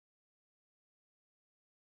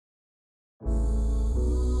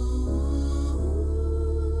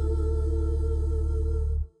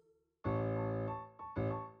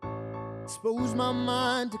expose my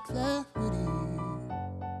mind to clarity.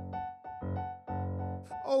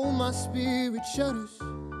 Oh, my spirit shudders.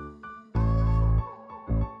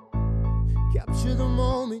 Capture the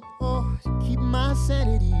moment, oh, to keep my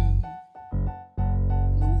sanity.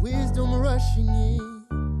 The wisdom rushing in,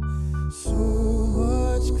 so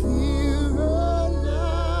much clearer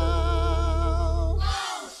now.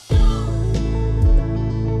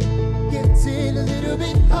 Getting a little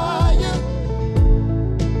bit higher.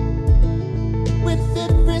 With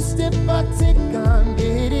every step I take, I'm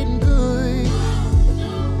getting good.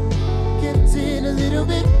 Getting a little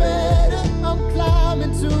bit better. I'm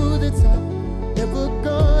climbing to the top. Never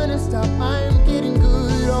gonna stop. I am getting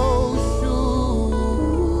good. Oh,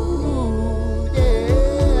 shoot.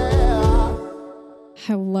 Yeah.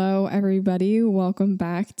 Hello, everybody. Welcome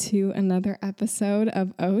back to another episode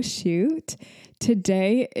of Oh Shoot.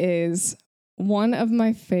 Today is one of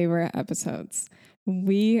my favorite episodes.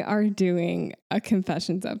 We are doing a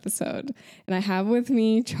confessions episode, and I have with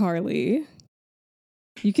me Charlie.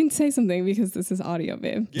 You can say something because this is audio,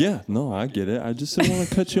 babe. Yeah, no, I get it. I just didn't want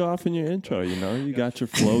to cut you off in your intro. You know, you got your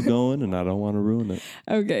flow going, and I don't want to ruin it.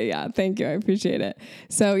 Okay, yeah, thank you. I appreciate it.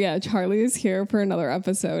 So, yeah, Charlie is here for another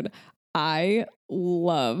episode. I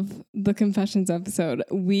love the confessions episode.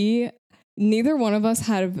 Neither one of us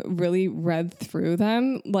had really read through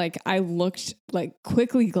them. Like, I looked,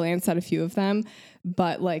 quickly glanced at a few of them,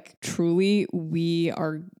 but truly, we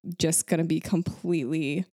are just going to be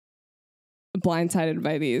completely blindsided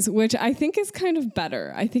by these, which I think is kind of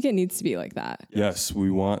better. I think it needs to be like that. Yes, we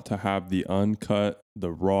want to have the uncut,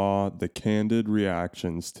 the raw, the candid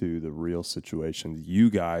reactions to the real situations you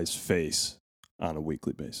guys face on a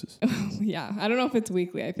weekly basis. Yeah, I don't know if it's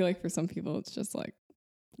weekly. I feel like for some people, it's just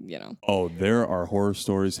Oh, there are horror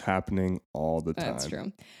stories happening all the time. That's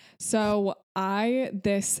true. So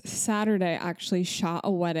this Saturday, actually shot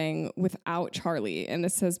a wedding without Charlie. And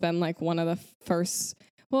this has been one of the first,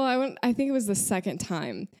 I think it was the second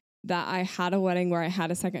time that I had a wedding where I had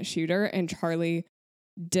a second shooter and Charlie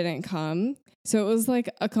didn't come. So it was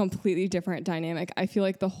a completely different dynamic. I feel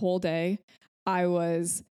like the whole day I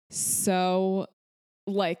was so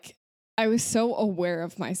aware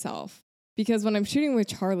of myself. Because when I'm shooting with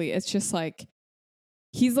Charlie, it's just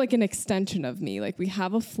he's an extension of me. We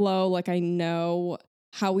have a flow, I know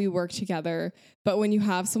how we work together. But when you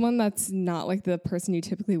have someone that's not the person you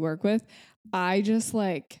typically work with, I just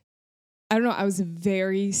I don't know, I was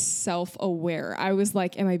very self-aware. I was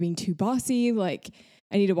am I being too bossy? I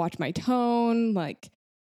need to watch my tone.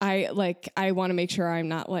 I want to make sure I'm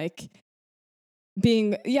not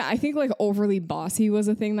being, I think overly bossy was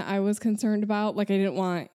a thing that I was concerned about. I didn't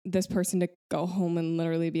want this person to go home and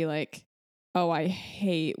literally be oh, I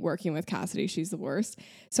hate working with Cassidy. She's the worst.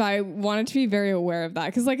 So I wanted to be very aware of that.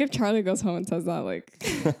 Because if Charlie goes home and says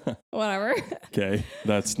that, whatever. Okay,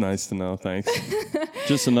 that's nice to know. Thanks.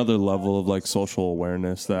 Just another level of social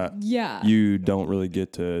awareness that you don't really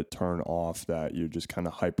get to turn off, that you're just kind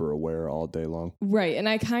of hyper aware all day long. Right. And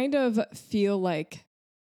I kind of feel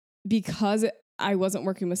because I wasn't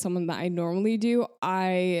working with someone that I normally do,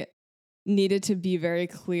 I needed to be very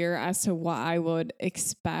clear as to what I would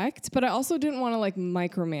expect. But I also didn't want to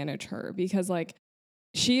micromanage her because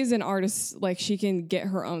she is an artist. She can get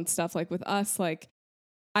her own stuff. With us, I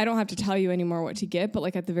don't have to tell you anymore what to get.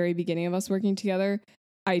 But at the very beginning of us working together,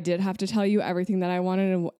 I did have to tell you everything that I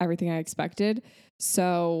wanted and everything I expected.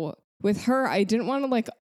 So with her, I didn't want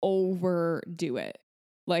to overdo it.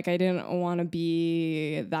 I didn't want to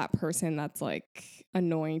be that person that's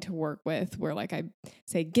annoying to work with, where I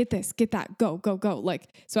say, get this, get that, go, go, go.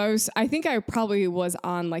 So I think I probably was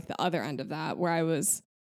on the other end of that, where I was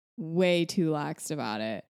way too laxed about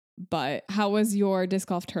it. But how was your disc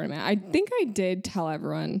golf tournament? I think I did tell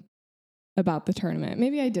everyone about the tournament.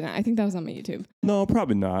 Maybe I didn't. I think that was on my YouTube. No,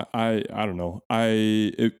 probably not. I don't know.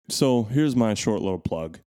 So here's my short little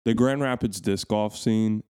plug. The Grand Rapids disc golf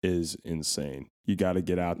scene is insane. You got to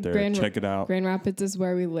get out there, check it out. Grand Rapids is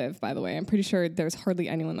where we live, by the way. I'm pretty sure there's hardly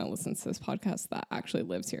anyone that listens to this podcast that actually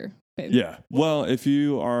lives here. But yeah. Well, if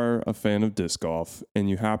you are a fan of disc golf and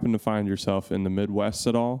you happen to find yourself in the Midwest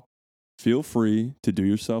at all, feel free to do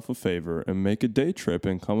yourself a favor and make a day trip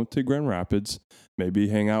and come up to Grand Rapids. Maybe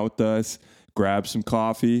hang out with us, grab some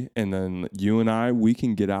coffee, and then you and we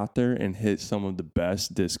can get out there and hit some of the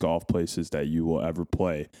best disc golf places that you will ever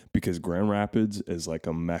play, because Grand Rapids is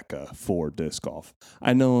a mecca for disc golf.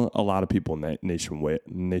 I know a lot of people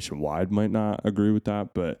nationwide might not agree with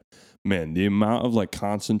that, but man, the amount of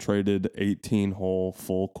concentrated 18-hole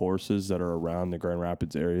full courses that are around the Grand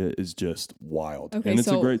Rapids area is just wild. Okay, and it's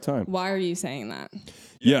a great time. Why are you saying that?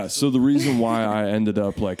 Yeah, so the reason why I ended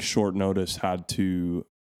up short notice had to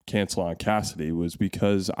cancel on Cassidy was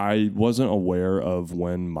because I wasn't aware of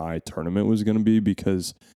when my tournament was going to be,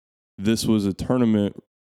 because this was a tournament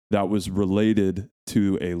that was related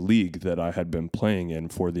to a league that I had been playing in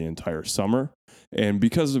for the entire summer. And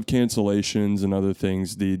because of cancellations and other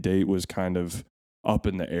things, the date was kind of up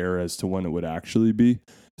in the air as to when it would actually be.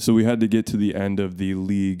 So we had to get to the end of the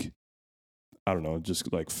league, I don't know,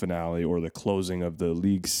 just like finale or the closing of the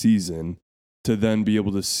league season, to then be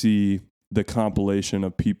able to see the compilation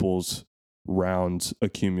of people's rounds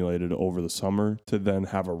accumulated over the summer, to then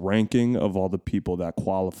have a ranking of all the people that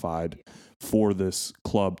qualified for this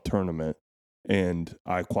club tournament. And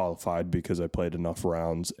I qualified because I played enough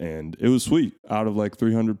rounds, and it was sweet. Out of like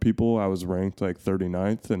 300 people, I was ranked like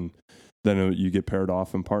 39th, and then you get paired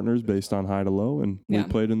off in partners based on high to low, and we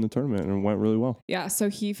played in the tournament, and it went really well. Yeah, so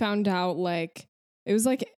he found out like, it was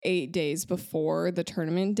like 8 days before the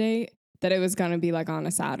tournament date that it was going to be like on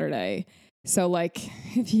a Saturday. So like,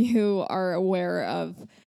 if you are aware of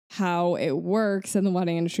how it works in the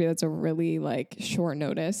wedding industry, that's a really like short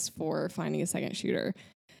notice for finding a second shooter.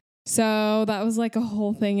 So that was like a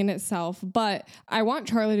whole thing in itself. But I want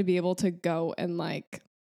Charlie to be able to go and like,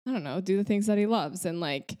 I don't know, do the things that he loves and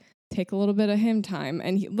like take a little bit of him time.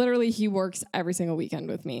 And he works every single weekend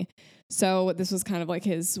with me. So this was kind of like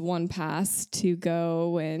his one pass to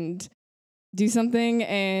go and do something.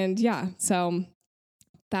 And yeah, so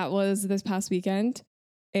that was this past weekend.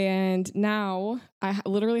 And now I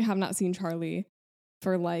literally have not seen Charlie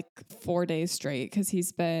for like 4 days straight because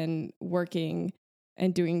he's been working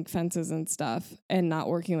and doing fences and stuff and not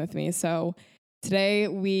working with me. So today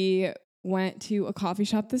we went to a coffee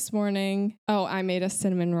shop this morning. Oh, I made us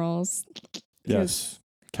cinnamon rolls. Yes.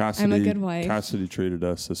 Cassidy, I'm a good wife. Cassidy treated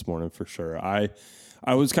us this morning for sure. I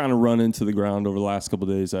was kind of run into the ground over the last couple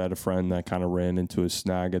of days. I had a friend that kind of ran into a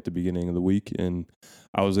snag at the beginning of the week, and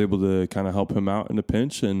I was able to kind of help him out in a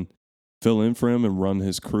pinch and fill in for him and run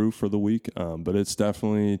his crew for the week. But it's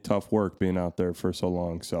definitely tough work being out there for so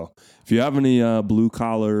long. So if you have any blue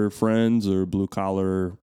collar friends or blue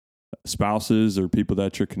collar spouses or people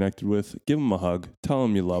that you're connected with, give them a hug, tell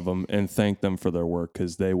them you love them, and thank them for their work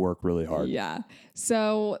because they work really hard. Yeah.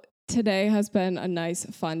 So today has been a nice,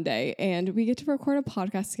 fun day, and we get to record a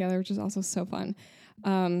podcast together, which is also so fun.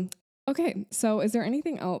 Okay, so is there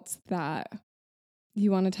anything else that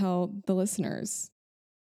you want to tell the listeners?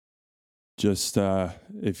 Just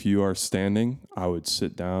if you are standing, I would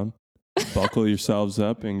sit down, buckle yourselves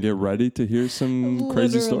up, and get ready to hear some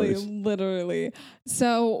crazy stories. Literally.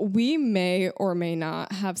 So we may or may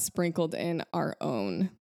not have sprinkled in our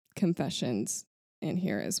own confessions in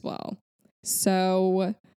here as well.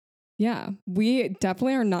 So yeah, we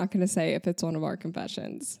definitely are not going to say if it's one of our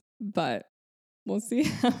confessions, but we'll see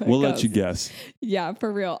how we'll goes. let you guess. Yeah,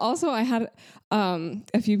 for real. Also, I had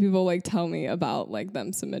a few people like tell me about like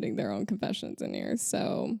them submitting their own confessions in here.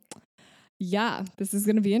 So yeah, this is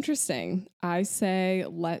going to be interesting. I say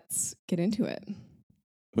let's get into it.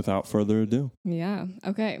 Without further ado. Yeah.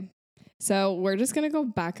 Okay. So we're just going to go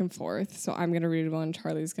back and forth. So I'm going to read one.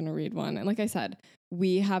 Charlie's going to read one. And like I said,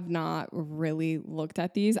 we have not really looked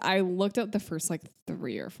at these. I looked at the first like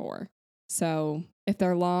 3 or 4. So if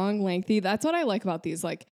they're long, lengthy, that's what I like about these.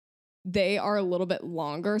 Like they are a little bit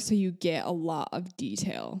longer, so you get a lot of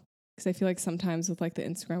detail. Because I feel like sometimes with like the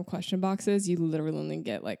Instagram question boxes, you literally only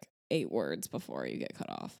get like 8 words before you get cut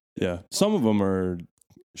off. Yeah. Some of them are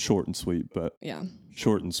short and sweet, but yeah,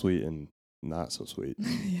 short and sweet and not so sweet.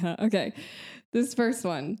 Yeah. Okay. This first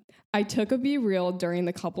one. I took a Be Real during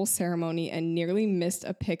the couple ceremony and nearly missed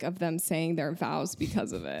a pic of them saying their vows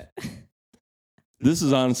because of it. This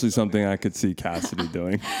is honestly something I could see Cassidy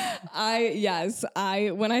doing.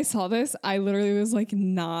 When I saw this, I literally was like,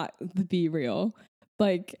 not the Be Real.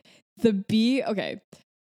 Like Be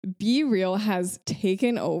Real has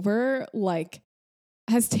taken over life.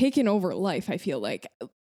 I feel like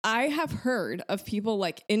I have heard of people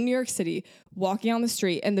like in New York City walking on the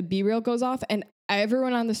street and the Be Real goes off and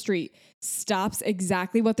everyone on the street stops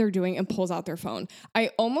exactly what they're doing and pulls out their phone. I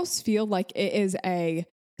almost feel like it is a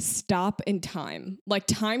stop in time. Like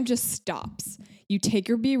time just stops. You take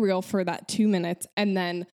your Be Real for that 2 minutes and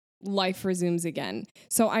then life resumes again.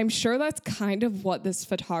 So I'm sure that's kind of what this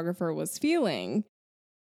photographer was feeling.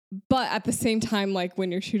 But at the same time, like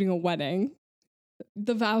when you're shooting a wedding,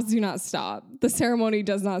 the vows do not stop. The ceremony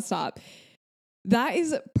does not stop. That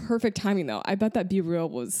is perfect timing though. I bet that Be Real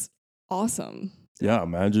was awesome. Yeah,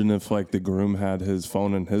 imagine if like the groom had his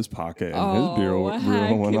phone in his pocket and his Be Real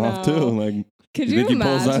went off too. Like, could you think you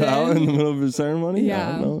imagine? He pulls that out in the middle of his ceremony? Yeah.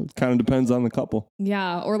 I don't know. It kind of depends on the couple.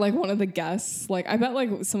 Yeah, or like one of the guests. Like I bet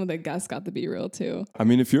like some of the guests got the Be Real too. I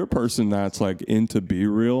mean, if you're a person that's like into Be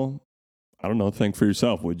Real, I don't know, think for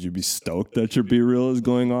yourself. Would you be stoked that your Be Real is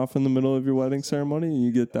going off in the middle of your wedding ceremony and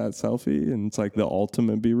you get that selfie and it's like the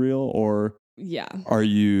ultimate Be Real? Or Yeah. are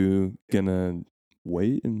you going to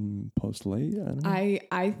wait and post late? I don't know.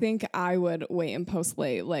 I think I would wait and post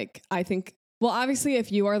late. Like, I think, well, obviously,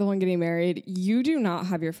 if you are the one getting married, you do not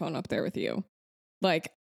have your phone up there with you.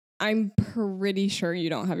 Like, I'm pretty sure you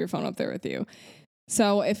don't have your phone up there with you.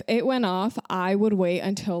 So if it went off, I would wait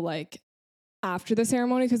until like after the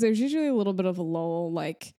ceremony, because there's usually a little bit of a lull,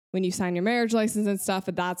 like when you sign your marriage license and stuff,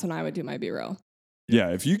 but that's when I would do my Be Real. Yeah,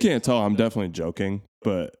 if you can't tell, I'm definitely joking,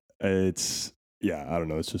 but it's, yeah, I don't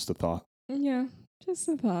know. It's just a thought. Yeah, just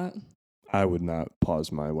a thought. I would not pause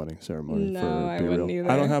my wedding ceremony No, for I Be wouldn't Real.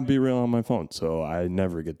 either. I don't have Be Real on my phone, so I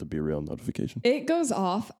never get the Be Real notification. It goes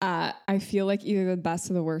off at, I feel like, either the best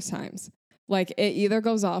or the worst times. Like, it either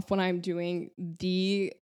goes off when I'm doing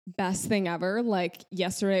the best thing ever. Like,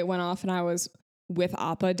 yesterday it went off and I was with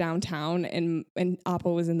Appa downtown and Appa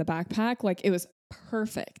was in the backpack. Like, it was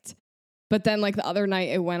perfect. But then, like, the other night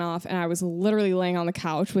it went off and I was literally laying on the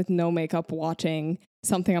couch with no makeup watching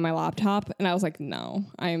something on my laptop. And I was like, no,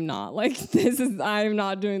 I am not. Like, I am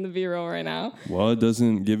not doing the Be Real right now. Well, it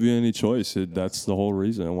doesn't give you any choice. That's the whole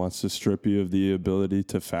reason. It wants to strip you of the ability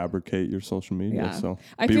to fabricate your social media. Yeah. So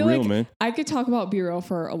I Be feel Real, like man. I could talk about Be Real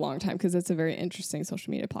for a long time because it's a very interesting social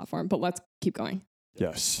media platform, but let's keep going.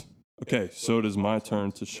 Yes. Okay, so it is my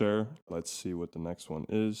turn to share. Let's see what the next one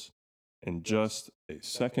is in just a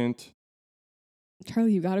second.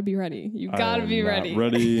 Charlie, you got to be ready. You I got to am be not ready.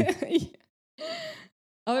 ready.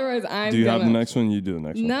 Otherwise, I'm Do you have the gonna- next one? You do the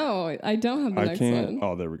next one. No, I don't have the I next can't. one.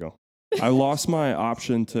 Oh, there we go. I lost my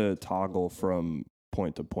option to toggle from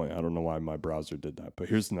point to point. I don't know why my browser did that, but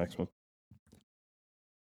here's the next one.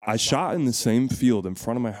 I shot in the same field in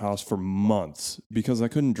front of my house for months because I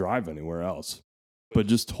couldn't drive anywhere else, but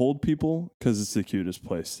just told people because it's the cutest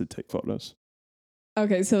place to take photos.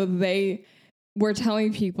 Okay, so they were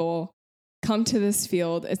telling people, come to this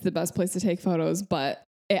field. It's the best place to take photos, but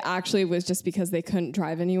it actually was just because they couldn't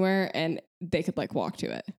drive anywhere and they could like walk to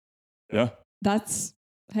it. Yeah. That's,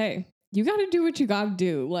 hey, you got to do what you got to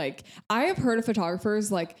do. Like, I have heard of photographers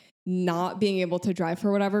like not being able to drive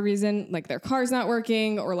for whatever reason, like their car's not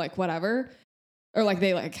working or like whatever, or like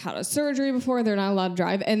they like had a surgery before, they're not allowed to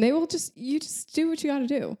drive, and they will you just do what you got to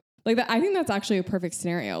do. Like that, I think that's actually a perfect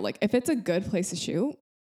scenario. Like, if it's a good place to shoot,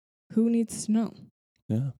 who needs to know?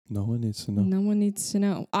 Yeah. No one needs to know. No one needs to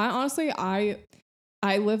know.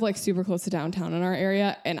 I live like super close to downtown in our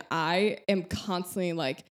area, and I am constantly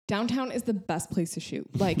like, downtown is the best place to shoot.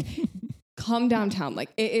 Like, come downtown. Like,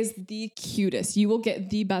 it is the cutest. You will get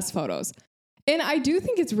the best photos. And I do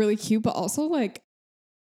think it's really cute, but also like,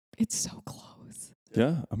 it's so close.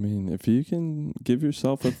 Yeah. I mean, if you can give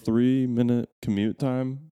yourself a 3-minute commute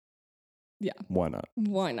time, Yeah. why not?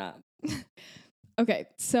 Why not? Okay,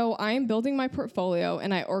 so I am building my portfolio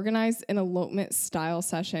and I organized an elopement style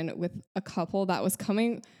session with a couple that was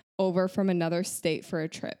coming over from another state for a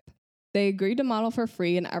trip. They agreed to model for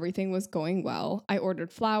free and everything was going well. I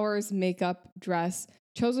ordered flowers, makeup, dress,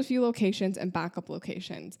 chose a few locations and backup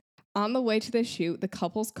locations. On the way to the shoot, the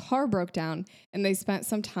couple's car broke down and they spent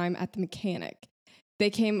some time at the mechanic. They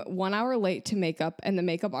came 1 hour late to makeup and the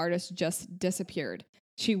makeup artist just disappeared.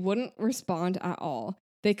 She wouldn't respond at all.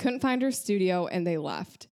 They couldn't find her studio and they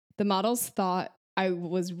left. The models thought I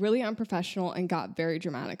was really unprofessional and got very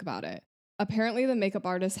dramatic about it. Apparently, the makeup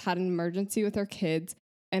artist had an emergency with her kids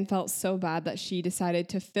and felt so bad that she decided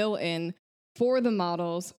to fill in for the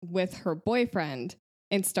models with her boyfriend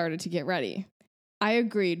and started to get ready. I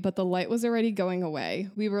agreed, but the light was already going away.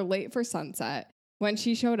 We were late for sunset. When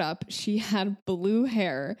she showed up, she had blue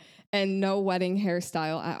hair and no wedding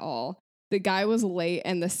hairstyle at all. The guy was late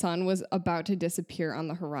and the sun was about to disappear on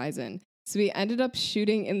the horizon. So we ended up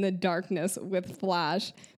shooting in the darkness with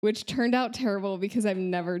flash, which turned out terrible because I've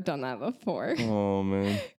never done that before. Oh,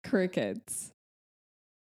 man. Crickets.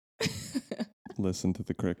 Listen to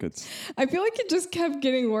the crickets. I feel like it just kept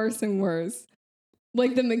getting worse and worse.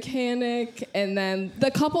 Like the mechanic and then the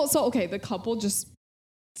couple. So, okay, the couple just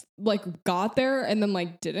like got there and then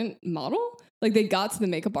like didn't model. Like they got to the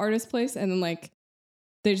makeup artist place and then like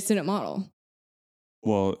they just didn't model.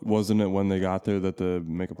 Well, wasn't it when they got there that the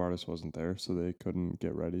makeup artist wasn't there, so they couldn't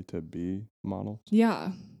get ready to be models?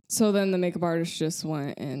 Yeah. So then the makeup artist just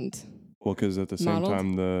went and... Well, because at the same modeled?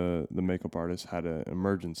 time, the makeup artist had an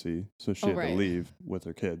emergency, so she had right. to leave with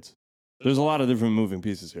her kids. There's a lot of different moving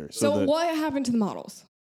pieces here. So what happened to the models?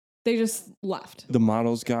 They just left. The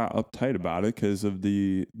models got uptight about it because of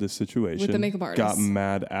the situation. With the makeup artist. Got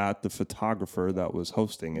mad at the photographer that was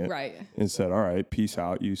hosting it. Right. And said, all right, peace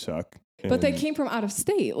out, you suck. But they And, came from out of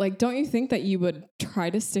state. Like, don't you think that you would try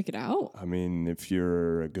to stick it out? I mean, if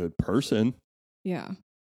you're a good person, Yeah.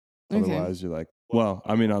 Okay. otherwise you're like, well,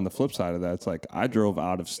 I mean, on the flip side of that, it's like I drove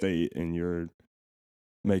out of state and you're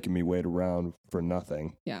making me wait around for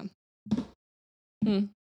nothing. Yeah. Hmm.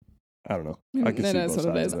 I don't know. I can It see is both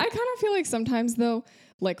what it sides is. of I it. kind of feel like sometimes though,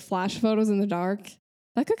 like flash photos in the dark,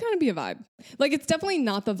 that could kind of be a vibe. Like it's definitely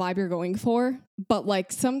not the vibe you're going for, but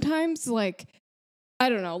like sometimes like, I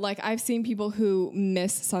don't know, like I've seen people who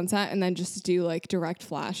miss sunset and then just do like direct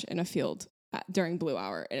flash in a field during blue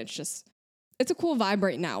hour. And it's a cool vibe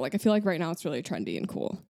right now. Like I feel like right now it's really trendy and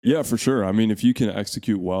cool. Yeah, for sure. I mean, if you can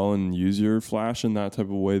execute well and use your flash in that type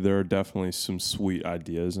of way, there are definitely some sweet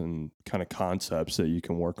ideas and kind of concepts that you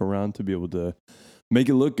can work around to be able to make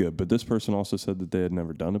it look good. But this person also said that they had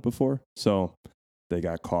never done it before. So they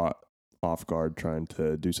got caught off guard trying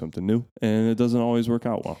to do something new, and it doesn't always work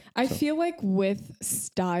out well. I So, feel like with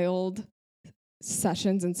styled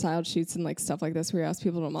sessions and styled shoots and like stuff like this where you ask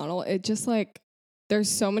people to model, it just like there's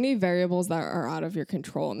so many variables that are out of your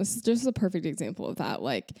control. And this is just a perfect example of that.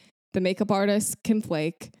 Like the makeup artist can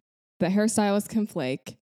flake, the hairstylist can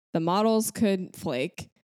flake, the models could flake,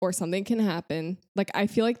 or something can happen. Like I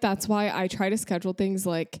feel like that's why I try to schedule things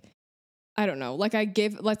like, I don't know, like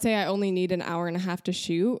let's say I only need an hour and a half to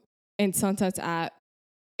shoot and sunset's at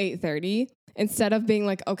 8:30. Instead of being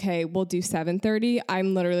like, okay, we'll do 7:30,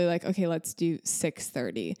 I'm literally like, okay, let's do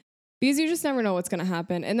 6:30. Because you just never know what's going to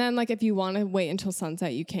happen. And then like if you want to wait until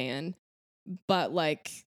sunset, you can. But like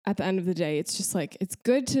at the end of the day, it's just like it's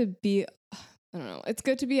good to be I don't know. It's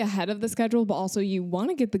good to be ahead of the schedule, but also you want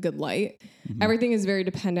to get the good light. mhm. Everything is very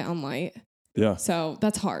dependent on light. Yeah. So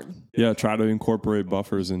that's hard. Yeah, try to incorporate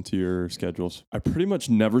buffers into your schedules. I pretty much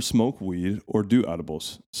never smoke weed or do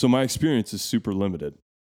edibles, so my experience is super limited.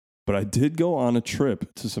 But I did go on a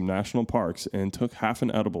trip to some national parks and took half an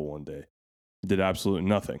edible one day. Did absolutely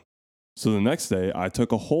nothing. So the next day, I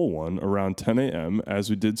took a whole one around 10 a.m. as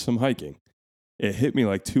we did some hiking. It hit me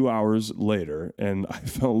like 2 hours later, and I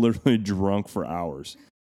felt literally drunk for hours.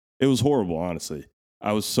 It was horrible, honestly.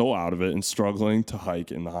 I was so out of it and struggling to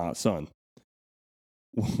hike in the hot sun.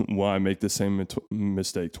 Will I make the same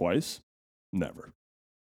mistake twice? Never.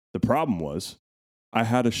 The problem was, I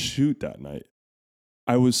had a shoot that night.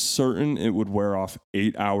 I was certain it would wear off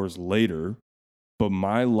 8 hours later, but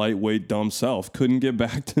my lightweight dumb self couldn't get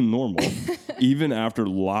back to normal, even after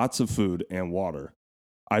lots of food and water.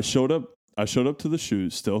 I showed up to the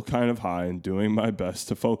shoot still kind of high and doing my best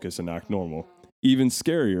to focus and act normal. Even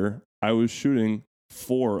scarier, I was shooting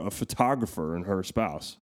for a photographer and her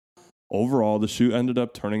spouse. Overall, the shoot ended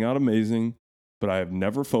up turning out amazing, but I have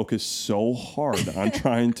never focused so hard on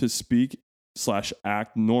trying to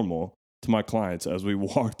speak/act normal to my clients as we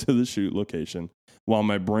walked to the shoot location while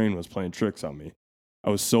my brain was playing tricks on me. I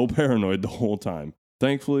was so paranoid the whole time.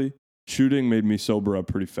 Thankfully, shooting made me sober up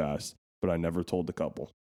pretty fast, but I never told the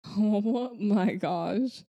couple. Oh my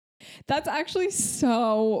gosh. That's actually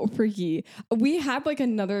so freaky. We had like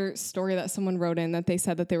another story that someone wrote in that they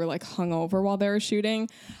said that they were like hungover while they were shooting.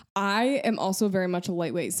 I am also very much a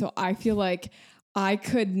lightweight. So I feel like I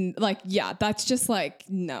could like, yeah, that's just like,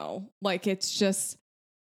 no, like it's just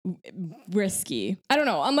risky. I don't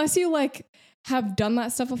know. Unless you like have done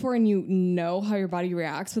that stuff before and you know how your body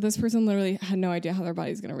reacts. But this person literally had no idea how their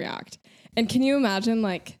body's going to react. And can you imagine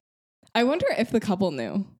like, I wonder if the couple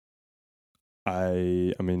knew.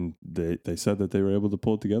 I mean, they said that they were able to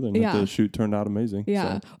pull it together and Yeah. that the shoot turned out amazing.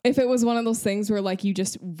 Yeah. So, If it was one of those things where like you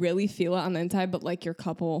just really feel it on the inside, but like your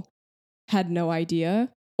couple had no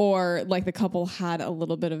idea, or like the couple had a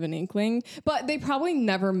little bit of an inkling, but they probably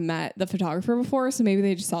never met the photographer before. So maybe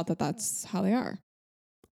they just thought that that's how they are.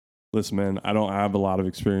 listen, man, I don't have a lot of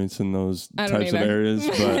experience in those I don't types of either. areas, I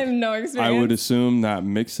but have no experience. I would assume that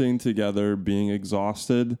mixing together being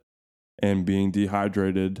exhausted and being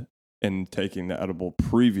dehydrated and taking the edible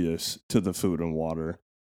previous to the food and water,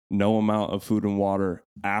 no amount of food and water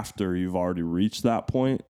after you've already reached that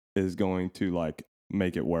point is going to like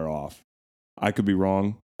make it wear off. I could be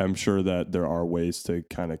wrong. I'm sure that there are ways to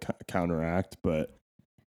kind of counteract, but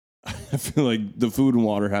I feel like the food and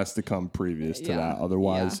water has to come previous to that.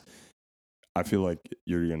 Otherwise, I feel like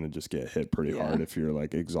you're going to just get hit pretty hard if you're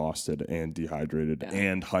like exhausted and dehydrated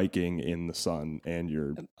and hiking in the sun and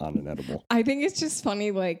you're on an edible. I think it's just funny,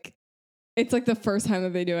 like, it's like the first time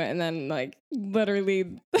that they do it, and then like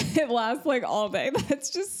literally it lasts like all day. That's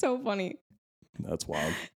just so funny. That's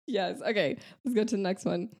wild. Yes. Okay. Let's go to the next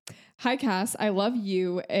one. Hi, Cass. I love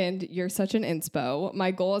you and you're such an inspo. My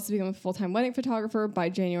goal is to become a full-time wedding photographer by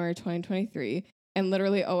January 2023 and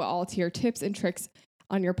literally owe it all to your tips and tricks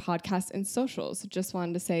on your podcast and socials. Just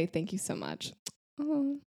wanted to say thank you so much.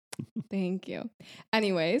 Oh. Thank you.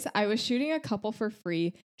 Anyways, I was shooting a couple for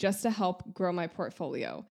free just to help grow my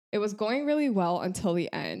portfolio. It was going really well until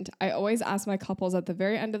the end. I always ask my couples at the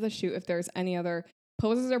very end of the shoot if there's any other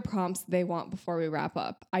poses or prompts they want before we wrap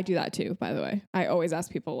up. I do that too, by the way. I always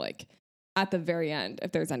ask people like at the very end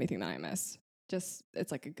if there's anything that I missed. Just,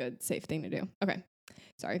 it's like a good, safe thing to do. Okay.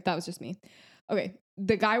 Sorry, that was just me. Okay.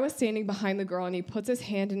 The guy was standing behind the girl and he puts his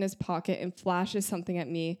hand in his pocket and flashes something at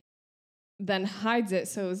me, then hides it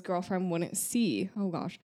so his girlfriend wouldn't see. Oh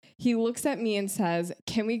gosh. He looks at me and says,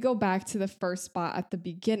 "Can we go back to the first spot at the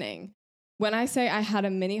beginning?" When I say I had a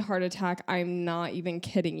mini heart attack, I'm not even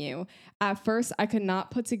kidding you. At first, I could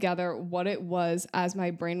not put together what it was as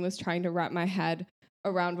my brain was trying to wrap my head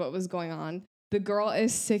around what was going on. The girl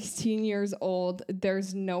is 16 years old.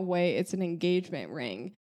 There's no way it's an engagement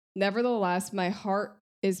ring. Nevertheless, my heart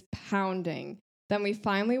is pounding. Then we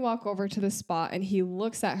finally walk over to the spot and he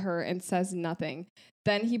looks at her and says nothing.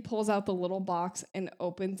 Then he pulls out the little box and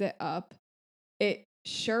opens it up. It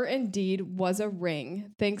sure indeed was a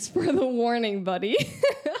ring. Thanks for the warning, buddy.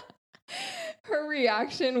 Her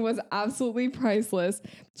reaction was absolutely priceless.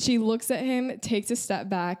 She looks at him, takes a step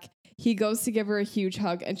back. He goes to give her a huge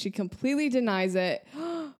hug and she completely denies it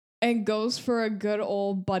and goes for a good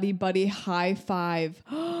old buddy high five.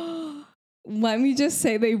 Let me just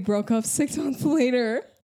say they broke up 6 months later.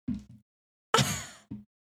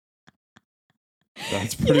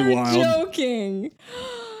 That's pretty You're wild. joking.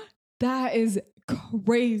 That is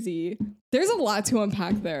crazy. There's a lot to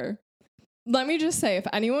unpack there. Let me just say, if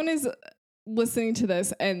anyone is listening to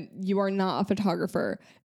this and you are not a photographer,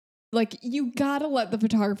 like, you gotta let the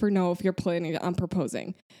photographer know if you're planning on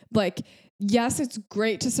proposing. Like, yes, it's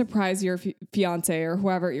great to surprise your fiance or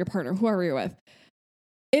whoever, your partner, whoever you're with.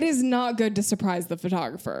 It is not good to surprise the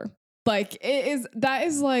photographer. Like, that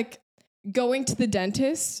is like going to the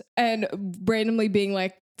dentist and randomly being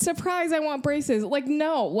like, "Surprise, I want braces." Like,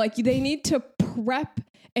 no, like, they need to prep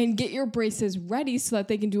and get your braces ready so that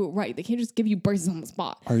they can do it right. They can't just give you braces on the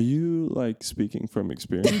spot. Are you like speaking from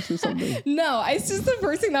experience or something? No, it's just the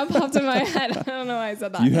first thing that popped in my head. I don't know why I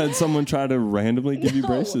said that. You had someone try to randomly give you No.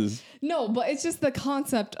 braces. No, but it's just the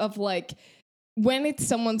concept of like, when it's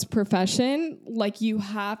someone's profession, like, you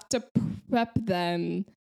have to prep them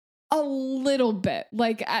a little bit.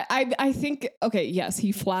 Like, I think, okay, yes,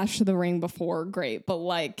 he flashed the ring before, great, but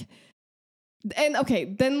like, and okay,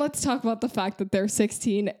 then let's talk about the fact that they're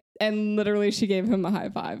 16 and literally she gave him a high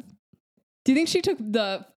five. Do you think she took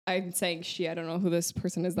I'm saying she, I don't know who this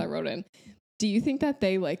person is that wrote in. Do you think that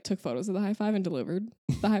they like took photos of the high five and delivered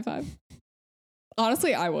the high five?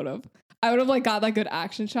 Honestly, I would have. I would have like got that good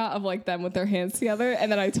action shot of like them with their hands together,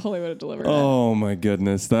 and then I totally would have delivered it. Oh my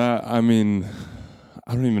goodness. I mean,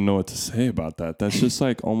 I don't even know what to say about that. That's just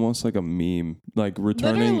like almost like a meme. Like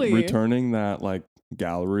returning that like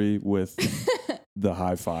gallery with the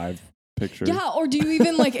high five picture. Yeah, or do you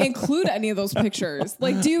even like include any of those pictures?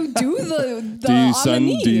 Like, do you do the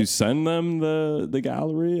do you send them the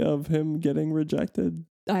gallery of him getting rejected?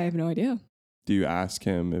 I have no idea. Do you ask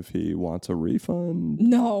him if he wants a refund?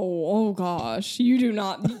 No. Oh gosh, you do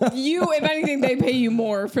not. If anything, they pay you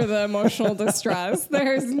more for the emotional distress.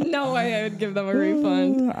 There's no way I would give them a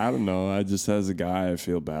refund. I don't know. I just, as a guy, I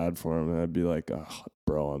feel bad for him, and I'd be like, "Oh,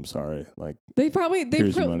 bro, I'm sorry." Like, they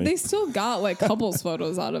money. still got like couples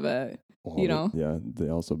photos out of it. well, you know. Yeah, they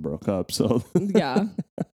also broke up, so Yeah,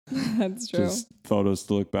 that's true. Just photos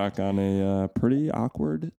to look back on a pretty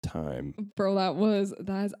awkward time. Bro,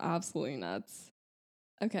 that is absolutely nuts.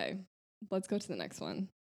 Okay, let's go to the next one.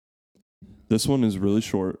 This one is really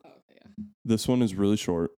short. Oh, yeah. This one is really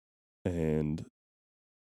short, and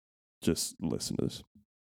just listen to this.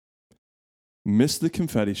 Missed the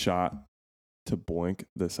confetti shot to boink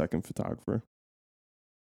the second photographer.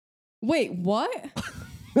 Wait, what?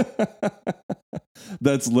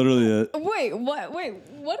 That's literally it. Wait, what? Wait,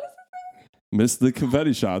 what is it? Missed the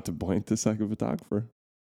confetti shot to boink the second photographer.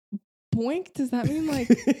 Boink? Does that mean like...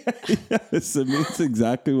 Yes, it means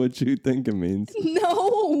exactly what you think it means.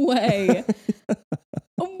 No way.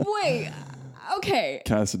 Wait, okay.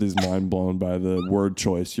 Cassidy's mind blown by the word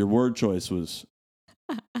choice. Your word choice was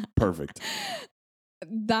perfect.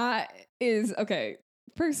 That is... Okay,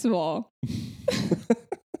 first of all...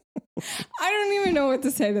 I don't even know what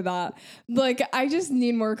to say to that. Like, I just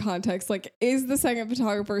need more context. Like, is the second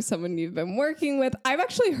photographer someone you've been working with? I've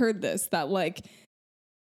actually heard this, that like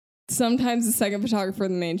sometimes the second photographer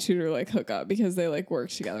and the main shooter like hook up because they like work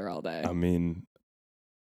together all day. I mean,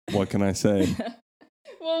 what can I say?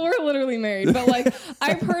 Well, we're literally married, but like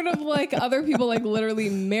I've heard of like other people like literally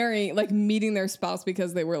marrying, like meeting their spouse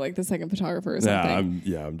because they were like the second photographer or something.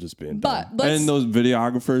 I'm just being But dumb. And those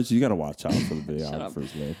videographers, you got to watch out for the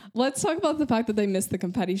videographers, man. Let's talk about the fact that they missed the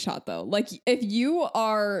confetti shot though. Like if you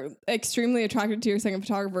are extremely attracted to your second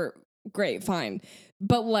photographer, great, fine.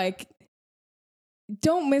 But like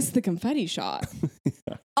don't miss the confetti shot.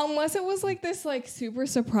 Yeah. Unless it was like this like super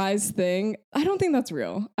surprise thing. I don't think that's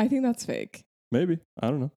real. I think that's fake. Maybe. I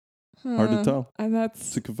don't know. Hard to tell.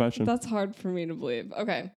 It's a confession. That's hard for me to believe.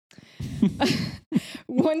 Okay.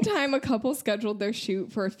 One time a couple scheduled their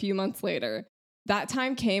shoot for a few months later. That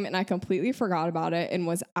time came and I completely forgot about it and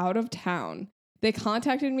was out of town. They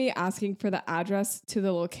contacted me asking for the address to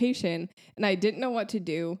the location and I didn't know what to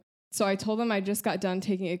do. So I told them I just got done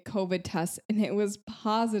taking a COVID test and it was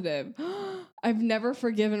positive. I've never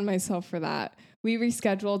forgiven myself for that. We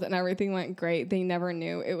rescheduled and everything went great. They never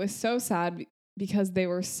knew. It was so sad because they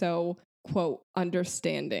were so, quote,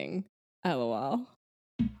 understanding. LOL.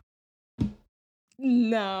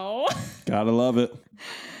 No. Gotta love it.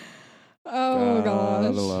 Oh, gosh.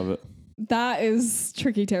 Gotta love it. That is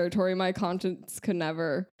tricky territory. My conscience could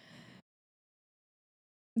never.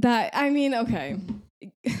 Okay.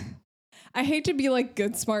 I hate to be like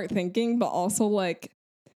good, smart thinking, but also like,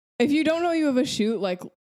 if you don't know you have a shoot, like,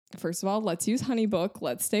 first of all, let's use Honeybook.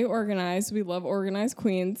 Let's stay organized. We love organized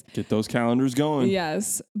queens. Get those calendars going.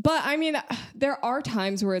 Yes. But I mean, there are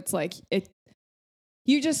times where it's like,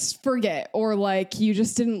 you just forget or like you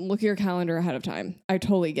just didn't look at your calendar ahead of time. I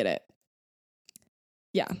totally get it.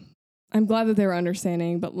 Yeah. I'm glad that they were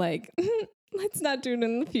understanding, but like, let's not do it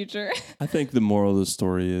in the future. I think the moral of the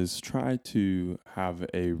story is try to have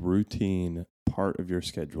a routine part of your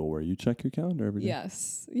schedule where you check your calendar every day.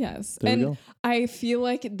 Yes. Yes. There we go. I feel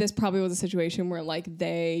like this probably was a situation where like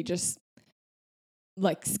they just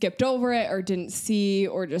like skipped over it or didn't see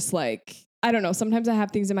or just like, I don't know. Sometimes I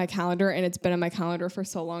have things in my calendar and it's been in my calendar for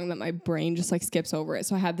so long that my brain just like skips over it.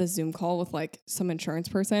 So I had this Zoom call with like some insurance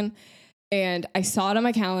person and I saw it on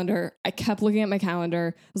my calendar. I kept looking at my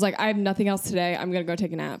calendar. I was like, I have nothing else today. I'm going to go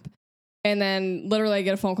take a nap. And then literally I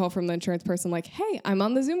get a phone call from the insurance person like, hey, I'm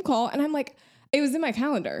on the Zoom call. And I'm like, it was in my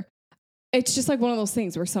calendar. It's just like one of those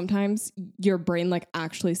things where sometimes your brain like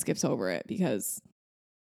actually skips over it because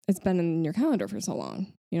it's been in your calendar for so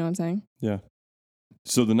long. You know what I'm saying? Yeah.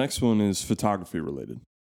 So the next one is photography related.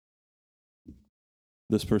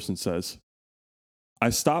 This person says,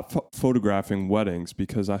 I stopped photographing weddings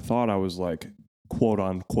because I thought I was like, quote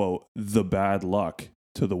unquote, the bad luck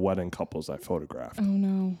to the wedding couples I photographed. Oh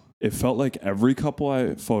no. It felt like every couple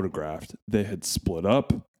I photographed, they had split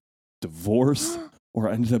up, divorced, or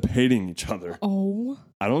ended up hating each other. Oh.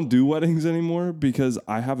 I don't do weddings anymore because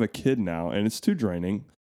I have a kid now and it's too draining.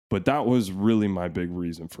 But that was really my big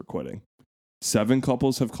reason for quitting. 7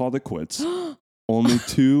 couples have called it quits. Only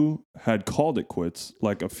 2 had called it quits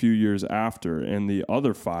like a few years after, and the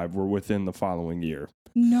other 5 were within the following year.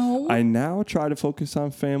 No. I now try to focus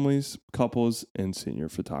on families, couples, and senior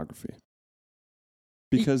photography.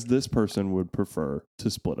 Because this person would prefer to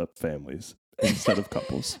split up families instead of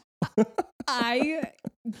couples. They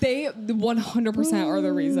 100% are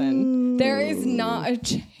the reason. There is not a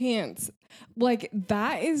chance. Like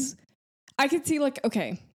that is, I could see like,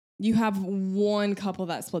 okay, you have one couple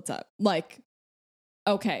that splits up. Like,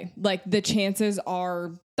 okay, like the chances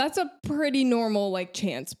are, that's a pretty normal like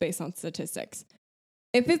chance based on statistics.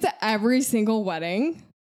 If it's every single wedding,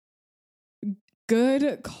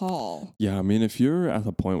 good call. Yeah, I mean, if you're at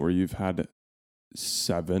the point where you've had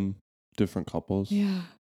 7 different couples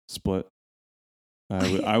split,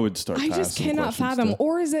 I would start to I just cannot fathom.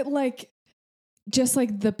 Or is it like just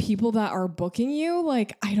like the people that are booking you?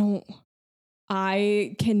 Like,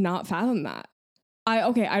 I cannot fathom that. I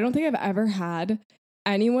don't think I've ever had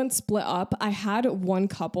anyone split up. I had one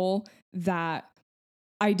couple that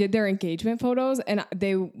I did their engagement photos and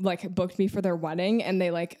they like booked me for their wedding and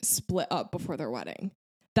they like split up before their wedding.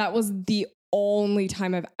 That was the only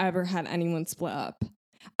time I've ever had anyone split up.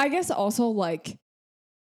 I guess also like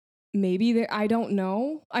maybe I don't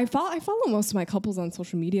know. I follow most of my couples on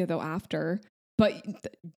social media though after, but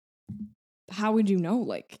how would you know?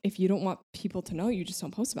 Like if you don't want people to know, you just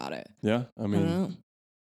don't post about it. Yeah, I mean,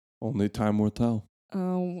 only time will tell.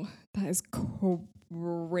 Oh, that is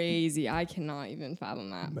crazy. I cannot even fathom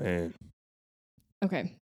that. Man.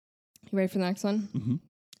 Okay. You ready for the next one? Mm-hmm.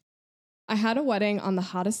 I had a wedding on the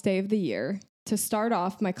hottest day of the year. To start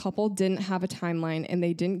off, my couple didn't have a timeline and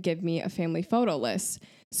they didn't give me a family photo list.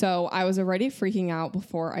 So I was already freaking out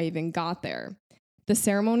before I even got there. The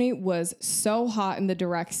ceremony was so hot in the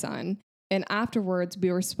direct sun. And afterwards, we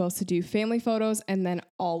were supposed to do family photos and then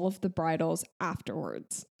all of the bridals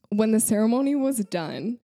afterwards. When the ceremony was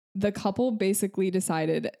done, the couple basically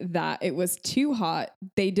decided that it was too hot.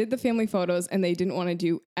 They did the family photos and they didn't want to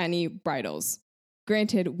do any bridals.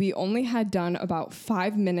 Granted, we only had done about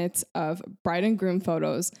 5 minutes of bride and groom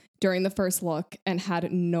photos during the first look and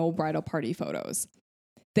had no bridal party photos.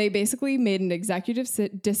 They basically made an executive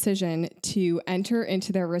decision to enter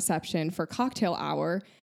into their reception for cocktail hour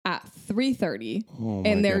at 3:30. Oh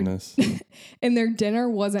and my their goodness. and their dinner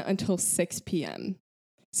wasn't until 6 p.m.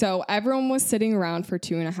 So everyone was sitting around for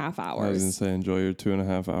 2.5 I was hours. going to say, enjoy your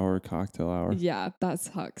 2.5 hour cocktail hour. Yeah, that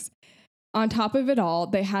sucks. On top of it all,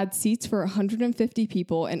 they had seats for 150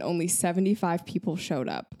 people and only 75 people showed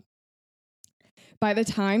up. By the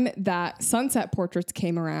time that sunset portraits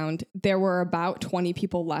came around, there were about 20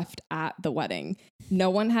 people left at the wedding. No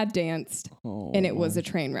one had danced, and it was a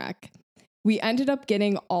train wreck. We ended up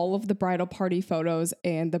getting all of the bridal party photos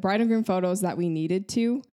and the bride and groom photos that we needed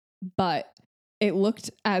to, but it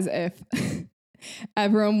looked as if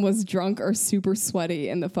everyone was drunk or super sweaty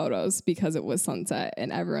in the photos because it was sunset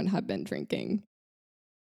and everyone had been drinking.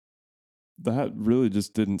 That really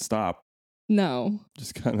just didn't stop. No.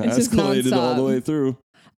 Just kind of It's just escalated all the nonstop. way through.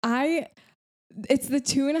 It's the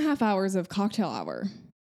 2.5 hours of cocktail hour.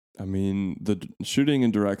 I mean, the shooting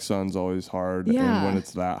in direct sun's always hard. Yeah. And when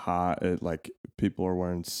it's that hot, it like people are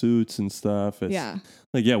wearing suits and stuff. It's Yeah.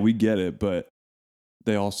 like, yeah, we get it, but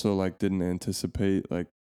they also like didn't anticipate like,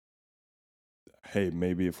 hey,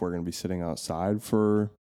 maybe if we're going to be sitting outside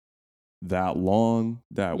for that long,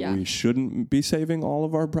 that Yeah. we shouldn't be saving all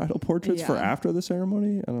of our bridal portraits for Yeah. after the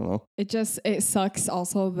ceremony. I don't know. It sucks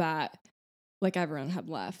also that like everyone had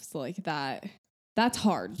left. So like that's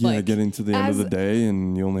hard. Yeah, like, getting to the end of as- the day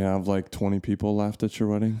and you only have like 20 people left at your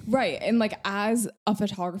wedding. Right. And like as a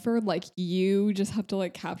photographer, like you just have to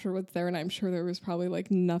like capture what's there. And I'm sure there was probably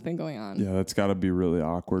like nothing going on. Yeah, that's got to be really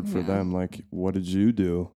awkward for Yeah. them. Like, what did you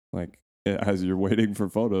do? Like, as you're waiting for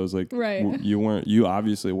photos, like, Right. you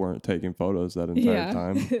obviously weren't taking photos that entire Yeah.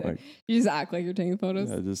 time. Like, You just act like you're taking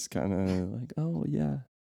photos. yeah, just kind of like, oh, yeah.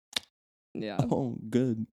 Yeah. Oh,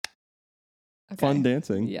 good. Okay. Fun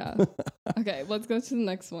dancing. Yeah. Okay, let's go to the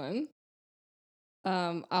next one.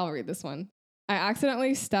 I'll read this one. I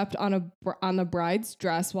accidentally stepped on the bride's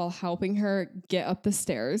dress while helping her get up the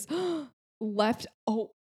stairs. Left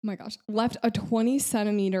a 20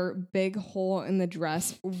 centimeter big hole in the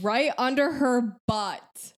dress right under her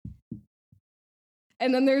butt.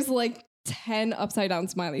 And then there's like 10 upside down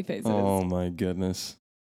smiley faces. Oh, my goodness.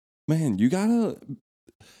 Man, you gotta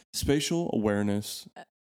spatial awareness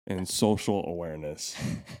and social awareness.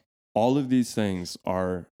 All of these things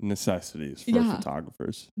are necessities for Yeah.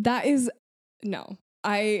 photographers. That is no.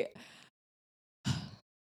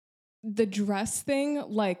 The dress thing,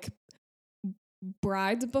 like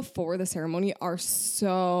brides before the ceremony are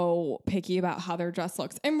so picky about how their dress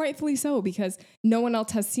looks, and rightfully so, because no one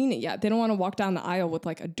else has seen it yet. They don't want to walk down the aisle with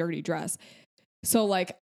like a dirty dress. So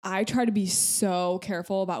like I try to be so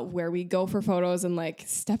careful about where we go for photos and like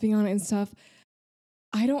stepping on it and stuff.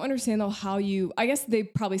 I don't understand though how I guess they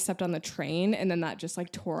probably stepped on the train and then that just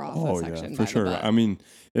like tore off a Oh, section. yeah, by for the sure. butt. I mean,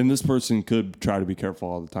 and this person could try to be careful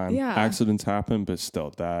all the time. Yeah. Accidents happen, but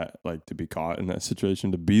still, that, like, to be caught in that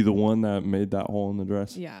situation, to be the one that made that hole in the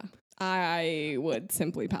dress. Yeah, I would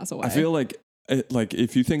simply pass away. I feel like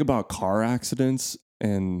if you think about car accidents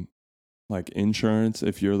and, like, insurance,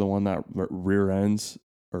 if you're the one that rear ends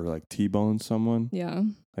or, like, T-bones someone, yeah,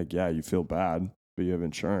 like, yeah, you feel bad, but you have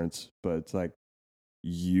insurance. But it's like,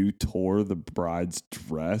 you tore the bride's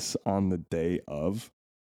dress on the day of.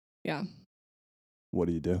 yeah. What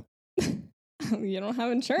do you do? You don't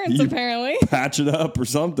have insurance You- apparently. Patch it up or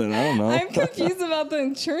something. I don't know. I'm confused about the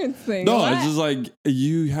insurance thing. No, What? it's just like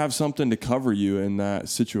you have something to cover you in that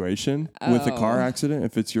situation with a car Oh. accident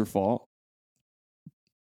if it's your fault.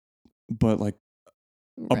 But like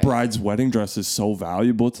a Right. bride's wedding dress is so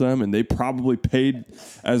valuable to them, and they probably paid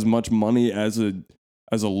as much money as a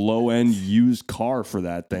low end used car for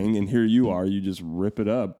that thing, and here you are, you just rip it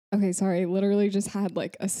up. Okay, sorry. I literally just had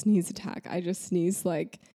like a sneeze attack. I just sneezed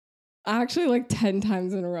like actually like 10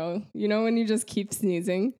 times in a row. You know when you just keep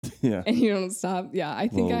sneezing Yeah. and you don't stop? Yeah, I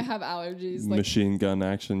think I Well, have allergies. Like Machine gun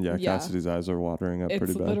action. Yeah, Yeah. Cassidy's eyes are watering up it's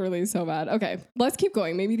pretty bad. literally so bad. Okay, let's keep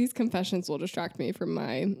going. Maybe these confessions will distract me from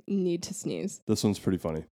my need to sneeze. This one's pretty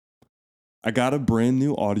funny. I got a brand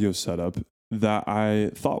new audio setup that I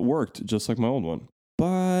thought worked just like my old one,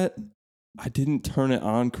 but I didn't turn it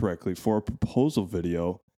on correctly for a proposal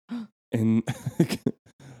video. And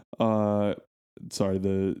sorry,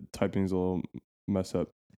 the typing's a little messed up.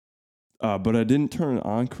 But I didn't turn it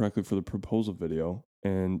on correctly for the proposal video.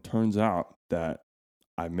 and turns out that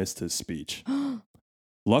I missed his speech.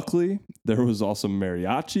 Luckily, there was also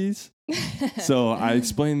mariachis. So I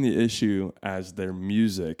explained the issue as their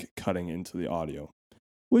music cutting into the audio,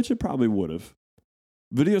 which it probably would have.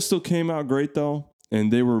 Video still came out great though,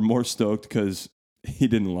 and they were more stoked because he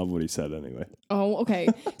didn't love what he said anyway. Oh, okay.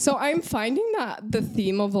 So I'm finding that the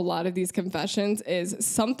theme of a lot of these confessions is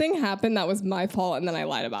something happened that was my fault and then I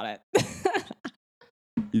lied about it.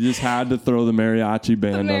 You just had to throw the mariachi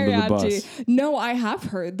band under the bus. No, I have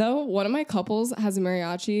heard though. One of my couples has a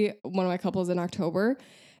mariachi, one of my couples in October,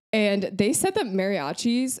 and they said that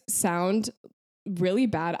mariachis sound really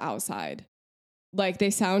bad outside. Like they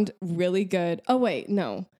sound really good. Oh wait,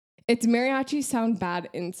 no. It's mariachis sound bad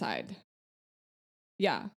inside.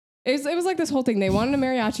 Yeah. It was like this whole thing. They wanted a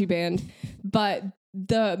mariachi band, but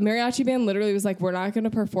the mariachi band literally was like, we're not going to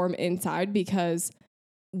perform inside because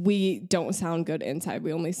we don't sound good inside.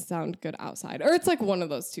 We only sound good outside. Or it's like one of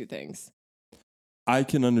those two things. I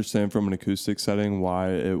can understand from an acoustic setting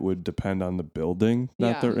why it would depend on the building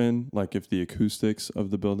that they're in. Like if the acoustics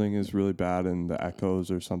of the building is really bad and the echoes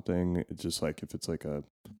or something, it's just like if it's like a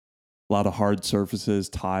lot of hard surfaces,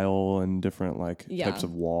 tile and different like types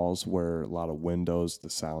of walls where a lot of windows, the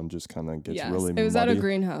sound just kind of gets really muddy. It was at a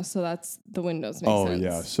greenhouse, so that's the windows make sense. Oh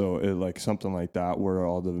yeah, so it like something like that where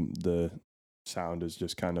all the sound is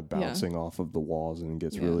just kind of bouncing off of the walls and it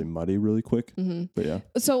gets really muddy really quick. Mm-hmm. But yeah.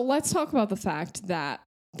 So let's talk about the fact that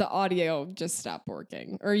the audio just stopped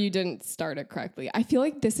working or you didn't start it correctly. I feel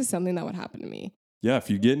like this is something that would happen to me. Yeah,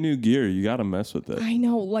 if you get new gear, you got to mess with it. I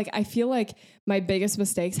know. Like, I feel like my biggest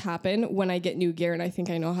mistakes happen when I get new gear and I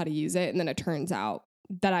think I know how to use it. And then it turns out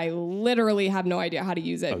that I literally have no idea how to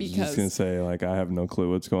use it I was just going to say, like, I have no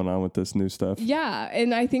clue what's going on with this new stuff. Yeah.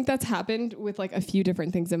 And I think that's happened with like a few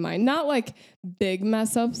different things in mind. Not like big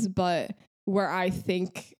mess ups, but where I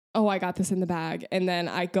think, oh, I got this in the bag. And then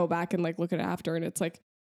I go back and like look at it after and it's like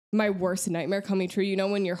my worst nightmare coming true. You know,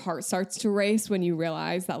 when your heart starts to race, when you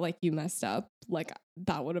realize that like you messed up, like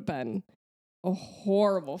that would have been a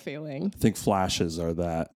horrible feeling. I think flashes are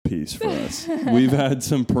that piece for us. We've had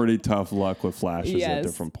some pretty tough luck with flashes at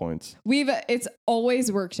different points. It's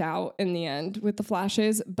always worked out in the end with the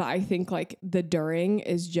flashes, but I think like the during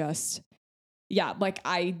is just, like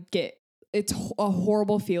it's a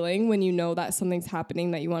horrible feeling when you know that something's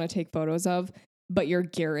happening that you want to take photos of, but your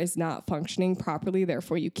gear is not functioning properly.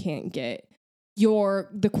 Therefore you can't get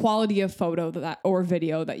the quality of photo that or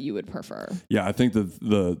video that you would prefer. Yeah, I think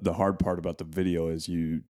the hard part about the video is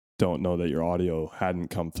you don't know that your audio hadn't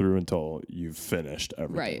come through until you've finished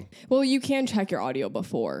everything. Right. Well, you can check your audio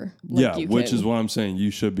before. Which is what I'm saying. You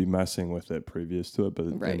should be messing with it previous to it. But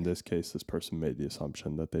in this case, this person made the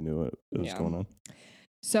assumption that they knew it was going on.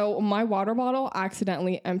 So my water bottle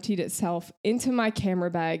accidentally emptied itself into my camera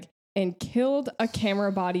bag and killed a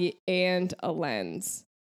camera body and a lens.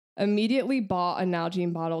 Immediately bought a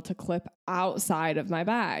Nalgene bottle to clip outside of my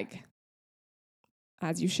bag.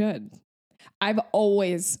 As you should. I've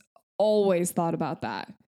always thought about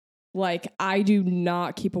that. Like, I do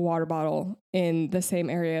not keep a water bottle in the same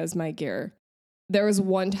area as my gear. There was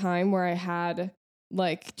one time where I had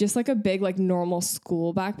like just like a big like normal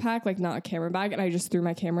school backpack, like not a camera bag, and I just threw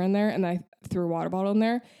my camera in there and I threw a water bottle in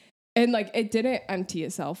there. And like it didn't empty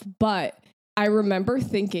itself, but I remember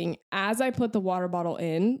thinking as I put the water bottle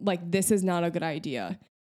in, like, this is not a good idea.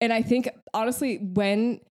 And I think, honestly,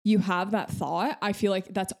 when you have that thought, I feel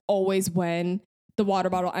like that's always when the water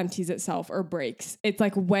bottle empties itself or breaks. It's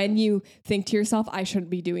like when you think to yourself, I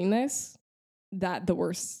shouldn't be doing this, that the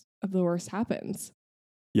worst of the worst happens.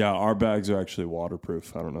 Yeah, our bags are actually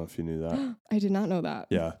waterproof. I don't know if you knew that. I did not know that.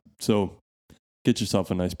 Yeah. So get yourself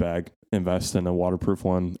a nice bag, invest in a waterproof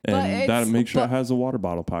one, and that make sure it has a water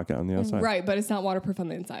bottle pocket on the outside. Right, but it's not waterproof on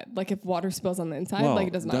the inside. Like if water spills on the inside, like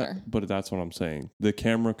it doesn't matter. But that's what I'm saying. The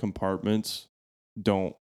camera compartments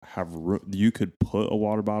don't have room. You could put a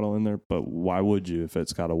water bottle in there, but why would you if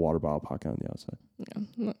it's got a water bottle pocket on the outside?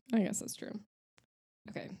 Yeah, I guess that's true.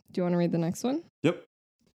 Okay, do you want to read the next one? Yep.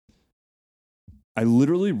 I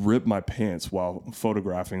literally ripped my pants while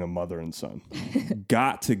photographing a mother and son.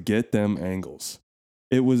 Got to get them angles.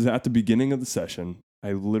 It was at the beginning of the session.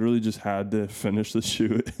 I literally just had to finish the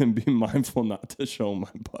shoot and be mindful not to show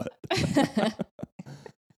my butt.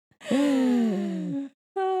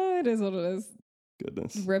 It is what it is.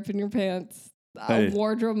 Goodness. Ripping your pants. Hey,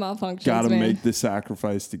 wardrobe malfunctions. Gotta make the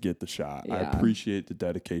sacrifice to get the shot. Yeah. I appreciate the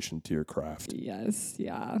dedication to your craft. Yes.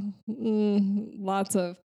 Yeah. Lots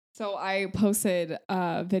of. So I posted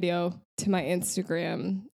a video to my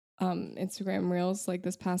Instagram Reels like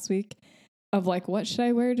this past week of like, what should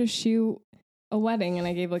I wear to shoot a wedding? And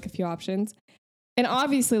I gave like a few options. And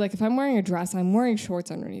obviously, like, if I'm wearing a dress, I'm wearing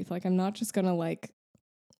shorts underneath. Like, I'm not just gonna, like,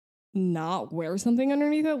 not wear something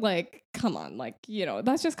underneath it. Like, come on. Like, you know,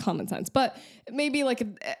 that's just common sense. But maybe, like,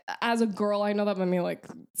 as a girl, I know that maybe, like,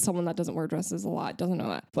 someone that doesn't wear dresses a lot doesn't know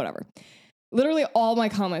that. Whatever. Literally all my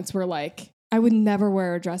comments were like, I would never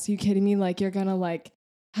wear a dress. Are you kidding me? Like, you're gonna, like,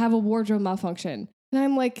 have a wardrobe malfunction. And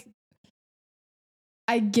I'm like,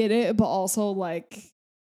 I get it, but also, like,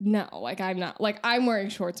 no. Like, I'm not. Like, I'm wearing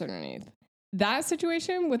shorts underneath. That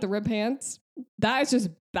situation with the rib pants, that is just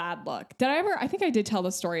bad luck. I think I did tell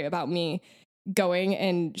the story about me going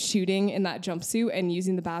and shooting in that jumpsuit and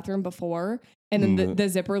using the bathroom before. And then the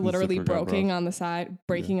zipper literally breaking on the side.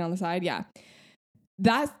 Yeah.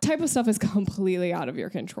 That type of stuff is completely out of your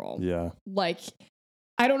control. Yeah. Like,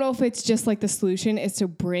 I don't know if it's just like the solution is to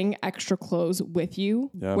bring extra clothes with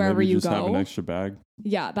you wherever you just go. Have an extra bag.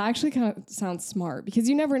 Yeah, that actually kind of sounds smart because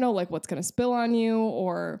you never know like what's going to spill on you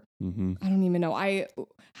or I don't even know. I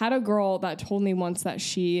had a girl that told me once that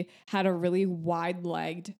she had a really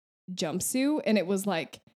wide-legged jumpsuit and it was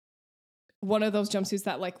like one of those jumpsuits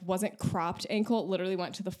that like wasn't cropped ankle. It literally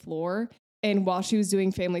went to the floor. And while she was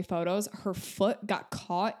doing family photos, her foot got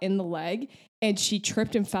caught in the leg and she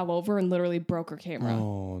tripped and fell over and literally broke her camera.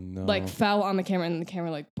 Oh, no. Like fell on the camera and the camera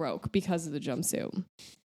like broke because of the jumpsuit.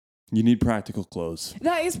 You need practical clothes.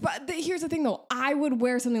 Here's the thing though. I would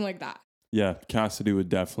wear something like that. Yeah. Cassidy would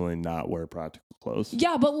definitely not wear practical clothes.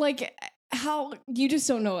 Yeah, but like how you just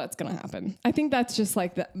don't know what's going to happen. I think that's just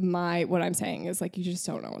like what I'm saying is like you just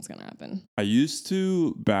don't know what's going to happen. I used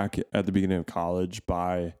to, back at the beginning of college,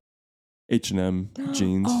 buy H&M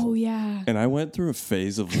jeans. Oh, yeah. And I went through a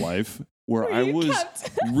phase of life where I was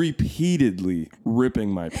repeatedly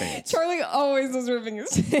ripping my pants. Charlie always was ripping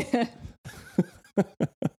his pants.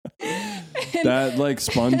 That like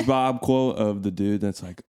SpongeBob quote of the dude that's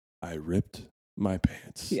like, I ripped my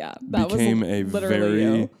pants. Yeah. That became was a very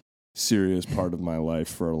you. Serious part of my life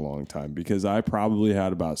for a long time because I probably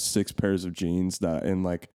had about 6 pairs of jeans that in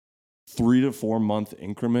like 3 to 4 month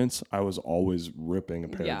increments, I was always ripping a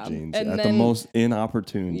pair of jeans at the most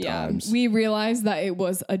inopportune times. We realized that it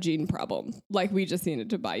was a jean problem. Like we just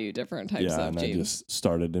needed to buy you different types of jeans. I just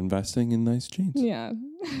started investing in nice jeans. Yeah.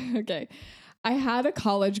 Okay. I had a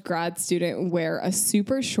college grad student wear a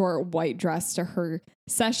super short white dress to her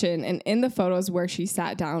session, and in the photos where she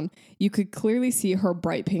sat down, you could clearly see her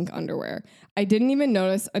bright pink underwear. I didn't even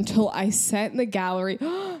notice until I sent the gallery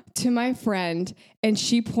to my friend, and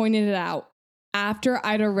she pointed it out after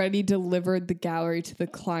I'd already delivered the gallery to the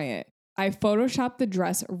client. I photoshopped the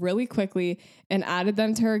dress really quickly and added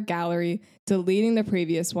them to her gallery, deleting the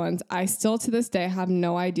previous ones. I still to this day have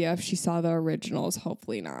no idea if she saw the originals.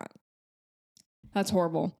 Hopefully not. That's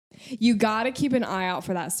horrible. You got to keep an eye out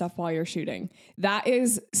for that stuff while you're shooting. That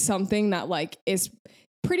is something that like is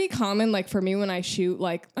pretty common. Like for me, when I shoot,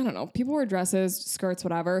 like, I don't know, people wear dresses, skirts,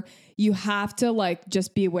 whatever. You have to like,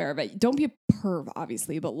 just be aware of it. Don't be a perv,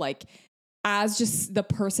 obviously, but like as just the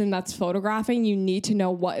person that's photographing, you need to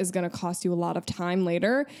know what is going to cost you a lot of time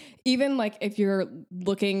later. Even like if you're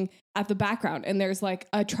looking at the background and there's like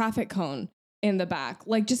a traffic cone in the back,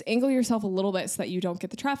 like just angle yourself a little bit so that you don't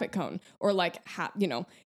get the traffic cone or like,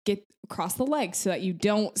 get across the legs so that you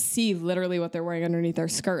don't see literally what they're wearing underneath their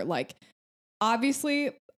skirt. Like,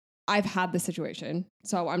 obviously I've had this situation,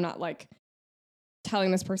 so I'm not like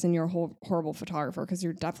telling this person you're a horrible photographer because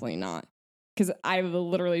you're definitely not, because I've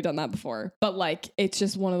literally done that before. But like, it's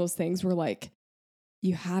just one of those things where like,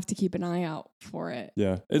 you have to keep an eye out for it.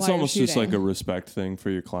 Yeah. It's almost just like a respect thing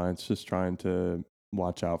for your clients, just trying to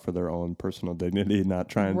watch out for their own personal dignity, not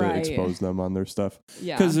trying to expose them on their stuff.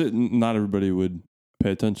 Yeah. Because not everybody would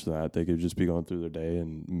pay attention to that. They could just be going through their day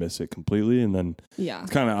and miss it completely. And then it's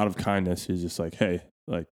kind of out of kindness. You're just like, hey,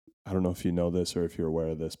 like, I don't know if you know this or if you're aware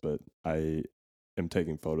of this, but I am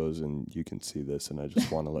taking photos and you can see this and I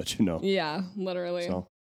just want to let you know. Yeah, literally. So.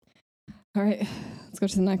 All right, let's go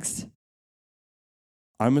to the next.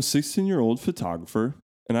 I'm a 16-year-old photographer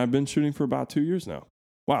and I've been shooting for about 2 years now.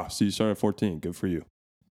 Wow, so you started at 14. Good for you.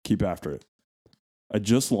 Keep after it. I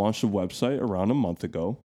just launched a website around a month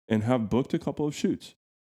ago and have booked a couple of shoots.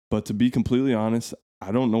 But to be completely honest,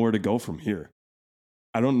 I don't know where to go from here.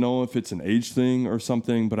 I don't know if it's an age thing or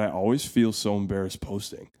something, but I always feel so embarrassed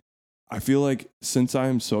posting. I feel like since I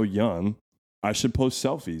am so young, I should post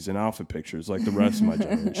selfies and outfit pictures like the rest of my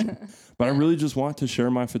generation. But I really just want to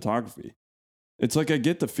share my photography. It's like I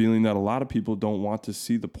get the feeling that a lot of people don't want to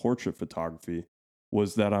see the portrait photography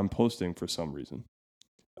was that I'm posting for some reason.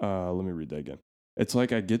 Let me read that again. It's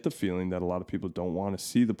like I get the feeling that a lot of people don't want to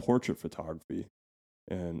see the portrait photography.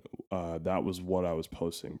 And that was what I was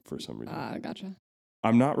posting for some reason. Gotcha.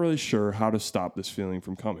 I'm not really sure how to stop this feeling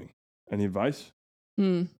from coming. Any advice?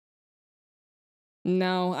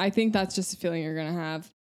 No, I think that's just a feeling you're going to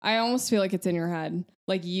have. I almost feel like it's in your head.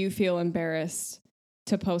 Like you feel embarrassed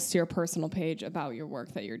to post to your personal page about your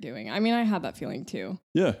work that you're doing. I mean, I had that feeling too.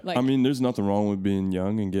 Yeah. Like- I mean, there's nothing wrong with being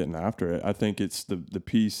young and getting after it. I think it's the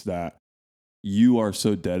piece that you are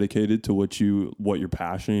so dedicated to what your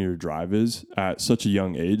passion and your drive is at such a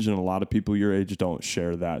young age. And a lot of people your age don't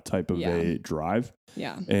share that type of a drive.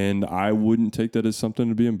 Yeah. And I wouldn't take that as something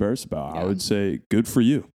to be embarrassed about. Yeah. I would say good for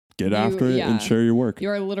you. Get after it and share your work.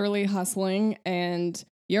 You're literally hustling, and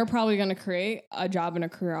you're probably going to create a job and a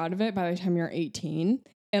career out of it by the time you're 18.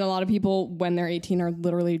 And a lot of people, when they're 18, are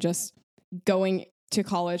literally just going to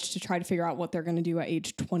college to try to figure out what they're going to do at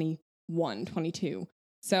age 21, 22.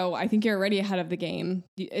 So I think you're already ahead of the game.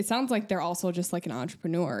 It sounds like they're also just like an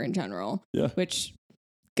entrepreneur in general, which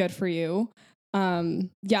good for you.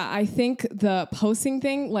 I think the posting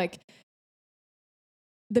thing, like,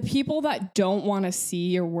 the people that don't want to see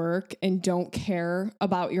your work and don't care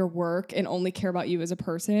about your work and only care about you as a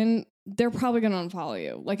person, they're probably going to unfollow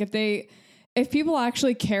you. Like if people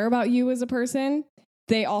actually care about you as a person,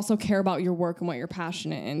 they also care about your work and what you're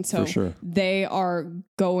passionate in. So they are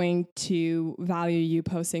going to value you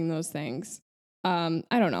posting those things. I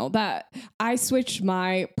don't know that I switched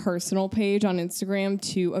my personal page on Instagram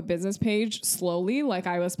to a business page slowly. Like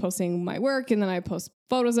I was posting my work and then I post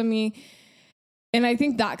photos of me. And I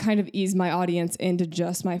think that kind of eased my audience into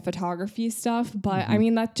just my photography stuff. But I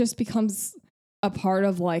mean, that just becomes a part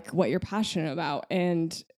of like what you're passionate about.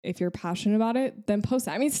 And if you're passionate about it, then post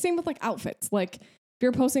it. I mean, it's the same with like outfits. Like if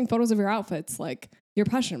you're posting photos of your outfits, like you're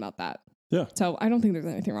passionate about that. Yeah. So I don't think there's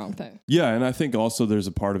anything wrong with it. Yeah. And I think also there's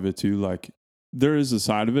a part of it too. Like there is a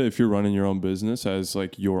side of it. If you're running your own business as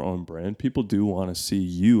like your own brand, people do want to see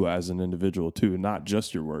you as an individual too, not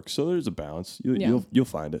just your work. So there's a balance. You'll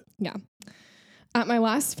find it. Yeah. At my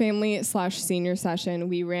last family/senior session,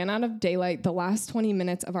 we ran out of daylight the last 20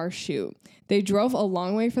 minutes of our shoot. They drove a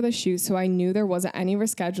long way for the shoot, so I knew there wasn't any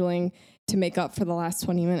rescheduling to make up for the last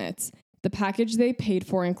 20 minutes. The package they paid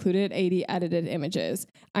for included 80 edited images.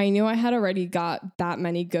 I knew I had already got that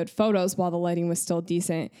many good photos while the lighting was still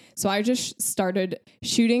decent, so I just started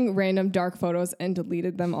shooting random dark photos and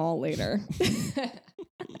deleted them all later.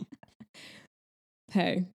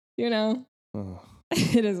 Hey, you know.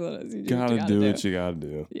 It is what it is. You gotta do what you gotta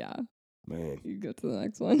do. Yeah. Man. You go to the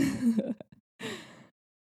next one.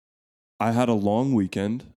 I had a long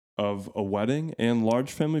weekend of a wedding and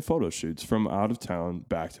large family photo shoots from out of town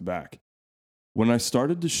back to back. When I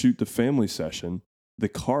started to shoot the family session, the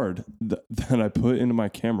card that I put into my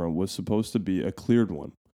camera was supposed to be a cleared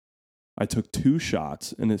one. I took 2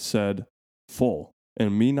 shots and it said full.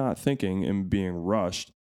 And me not thinking and being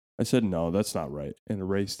rushed, I said, no, that's not right, and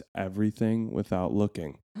erased everything without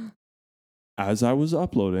looking. As I was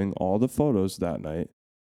uploading all the photos that night,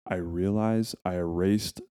 I realized I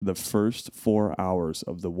erased the first 4 hours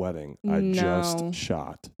of the wedding I just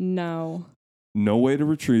shot. No way to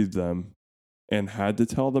retrieve them, and had to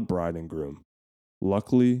tell the bride and groom.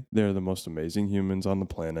 Luckily, they're the most amazing humans on the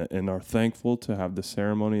planet and are thankful to have the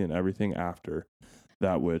ceremony and everything after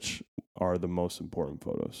that, which are the most important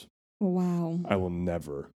photos. Wow. I will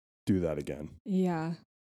never do that again. Yeah.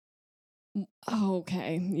 Oh,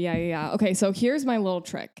 okay. Yeah. Okay, so here's my little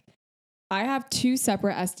trick. I have 2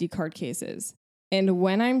 separate SD card cases. And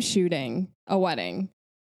when I'm shooting a wedding,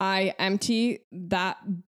 I empty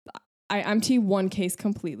one case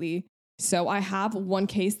completely. So I have one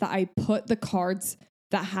case that I put the cards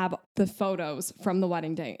that have the photos from the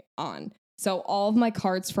wedding day on. So all of my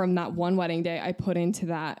cards from that one wedding day, I put into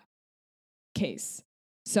that case.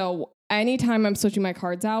 So anytime I'm switching my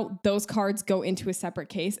cards out, those cards go into a separate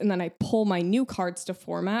case, and then I pull my new cards to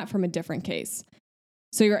format from a different case.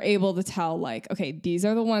 So you're able to tell, like, okay, these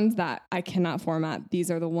are the ones that I cannot format.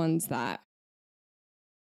 These are the ones that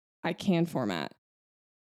I can format.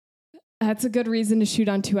 That's a good reason to shoot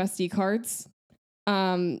on 2 SD cards.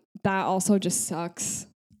 That also just sucks.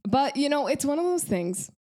 But, you know, it's one of those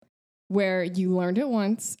things where you learned it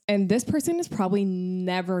once, and this person is probably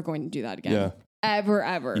never going to do that again. Yeah.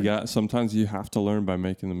 Ever. Sometimes you have to learn by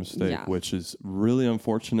making the mistake, which is really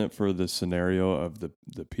unfortunate for the scenario of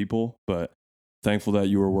the people, but thankful that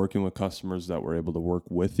you were working with customers that were able to work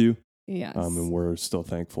with you. Yes. And we're still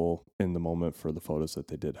thankful in the moment for the photos that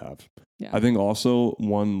they did have. Yeah. I think also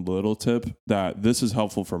one little tip that this is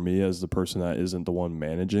helpful for me as the person that isn't the one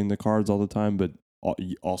managing the cards all the time, but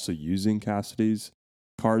also using Cassidy's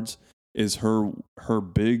cards, is her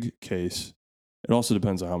big case. It also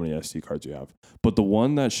depends on how many SD cards you have. But the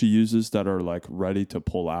one that she uses that are like ready to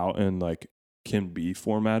pull out and like can be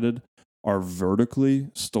formatted are vertically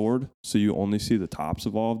stored. So you only see the tops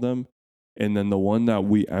of all of them. And then the one that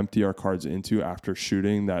we empty our cards into after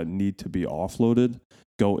shooting that need to be offloaded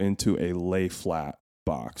go into a lay flat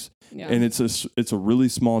box. Yeah. And it's a really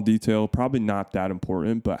small detail, probably not that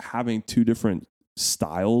important, but having two different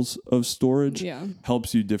styles of storage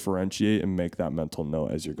helps you differentiate and make that mental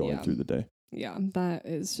note as you're going through the day. Yeah, that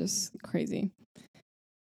is just crazy.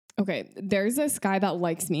 Okay, there's this guy that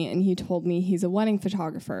likes me and he told me he's a wedding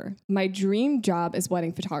photographer. My dream job is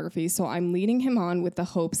wedding photography, so I'm leading him on with the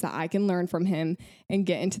hopes that I can learn from him and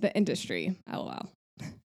get into the industry. LOL.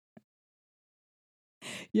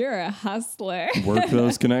 You're a hustler. Work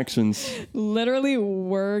those connections. Literally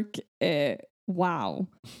work it. Wow.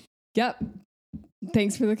 Yep.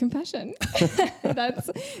 Thanks for the confession.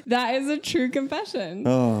 That is a true confession.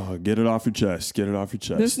 Oh, get it off your chest. Get it off your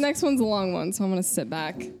chest. This next one's a long one, so I'm going to sit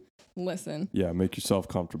back, listen. Yeah, make yourself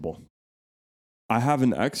comfortable. I have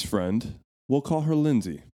an ex-friend, we'll call her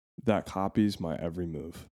Lindsay, that copies my every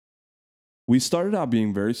move. We started out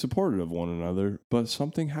being very supportive of one another, but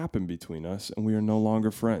something happened between us and we are no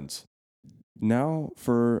longer friends. Now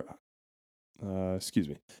for how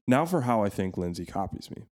I think Lindsay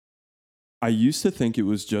copies me. I used to think it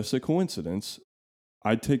was just a coincidence.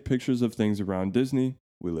 I'd take pictures of things around Disney,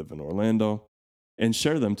 we live in Orlando, and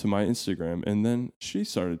share them to my Instagram, and then she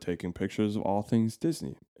started taking pictures of all things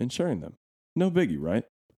Disney and sharing them. No biggie, right?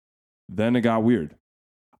 Then it got weird.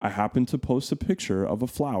 I happened to post a picture of a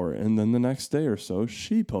flower, and then the next day or so,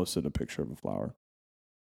 she posted a picture of a flower.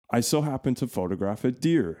 I so happened to photograph a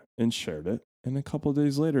deer and shared it, and a couple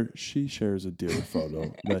days later, she shares a deer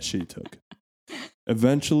photo that she took.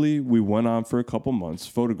 Eventually, we went on for a couple months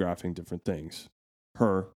photographing different things.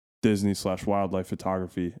 Her, Disney/wildlife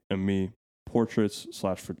photography, and me,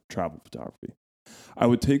 portraits/travel photography. I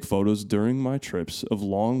would take photos during my trips of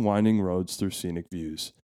long winding roads through scenic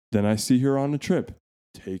views. Then I see her on a trip,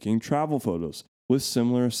 taking travel photos with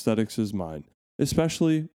similar aesthetics as mine,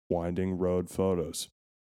 especially winding road photos.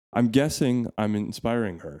 I'm guessing I'm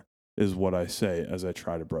inspiring her, is what I say as I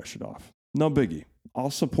try to brush it off. No biggie.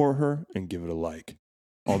 I'll support her and give it a like.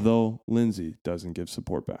 Although Lindsay doesn't give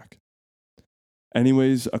support back.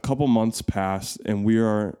 Anyways, a couple months pass and we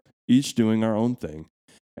are each doing our own thing.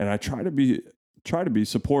 And I try to be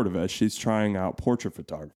supportive as she's trying out portrait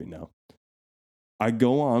photography now. I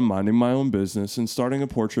go on minding my own business and starting a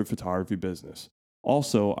portrait photography business.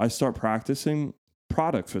 Also, I start practicing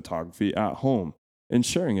product photography at home and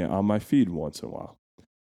sharing it on my feed once in a while.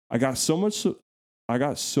 I got so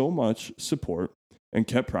much support and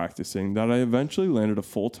kept practicing that I eventually landed a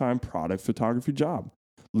full-time product photography job.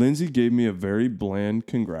 Lindsay gave me a very bland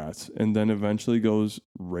congrats and then eventually goes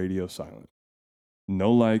radio silent.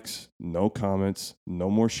 No likes, no comments, no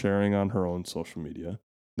more sharing on her own social media.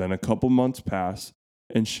 Then a couple months pass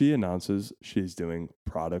and she announces she's doing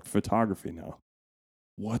product photography now.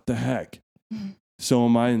 What the heck? So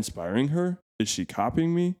am I inspiring her? Is she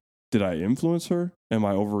copying me? Did I influence her? Am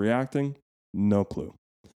I overreacting? No clue.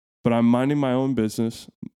 But I'm minding my own business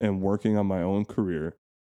and working on my own career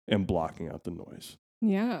and blocking out the noise.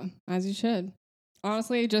 Yeah, as you should.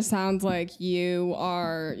 Honestly, it just sounds like you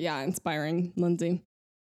are, inspiring Lindsay.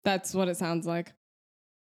 That's what it sounds like.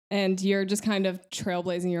 And you're just kind of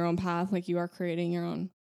trailblazing your own path, like you are creating your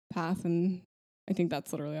own path. And I think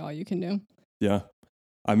that's literally all you can do. Yeah.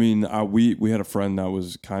 I mean, we had a friend that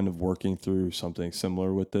was kind of working through something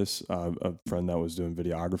similar with this, a friend that was doing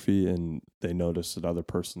videography, and they noticed that other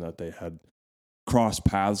person that they had crossed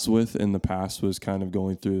paths with in the past was kind of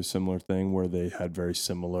going through a similar thing where they had very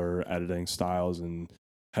similar editing styles and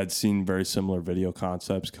had seen very similar video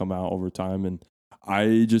concepts come out over time. And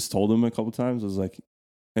I just told him a couple times, I was like,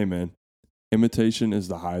 hey man, imitation is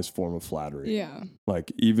the highest form of flattery. Yeah.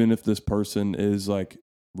 Like, even if this person is like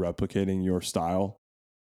replicating your style,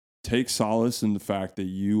 take solace in the fact that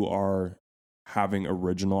you are having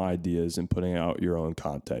original ideas and putting out your own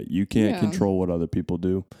content. You can't control what other people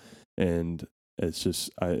do. And it's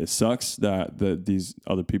just, it sucks that these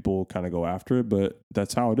other people kind of go after it, but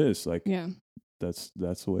that's how it is. Like, that's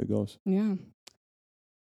the way it goes. Yeah.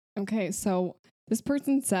 Okay. So this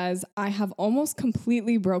person says, I have almost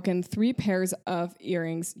completely broken 3 pairs of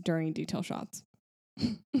earrings during detail shots.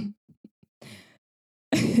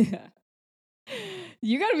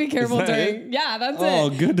 You got to be careful during. It? Yeah, that's it. Oh,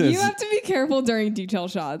 goodness. You have to be careful during detail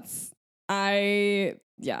shots. I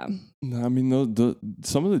mean,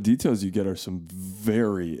 some of the details you get are some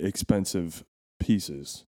very expensive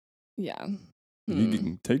pieces. Yeah. You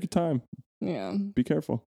can take your time. Yeah. Be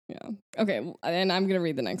careful. Yeah. Okay. And I'm going to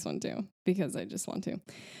read the next one too, because I just want to.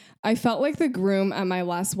 I felt like the groom at my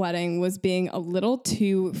last wedding was being a little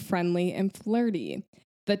too friendly and flirty.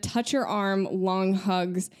 the touch your arm, long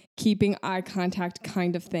hugs, keeping eye contact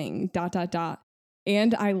kind of thing, ...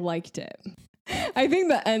 And I liked it. I think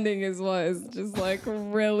the ending is what is just like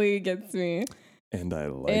really gets me. And I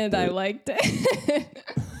liked it.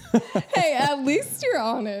 Hey, at least you're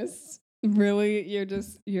honest. Really,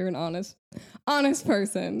 you're an honest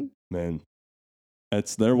person. Man,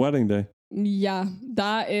 it's their wedding day. Yeah,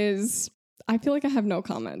 that is, I feel like I have no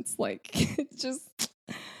comments. Like, it's just.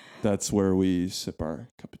 That's where we sip our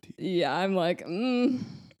cup of tea. Yeah, I'm like,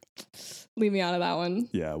 leave me out of that one.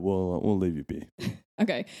 Yeah, we'll leave you be.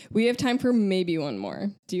 Okay, we have time for maybe one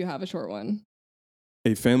more. Do you have a short one?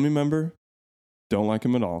 A family member, don't like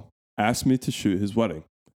him at all, asked me to shoot his wedding.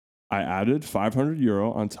 I added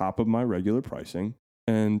 €500 on top of my regular pricing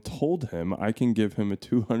and told him I can give him a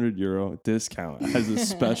 €200 discount as a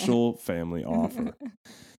special family offer.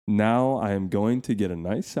 Now I am going to get a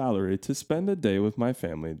nice salary to spend a day with my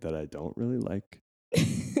family that I don't really like.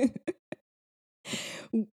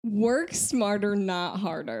 Work smarter, not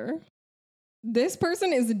harder. This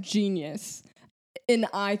person is a genius, an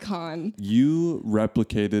icon. You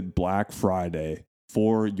replicated Black Friday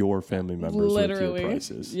for your family members with your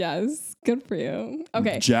prices. Yes, good for you.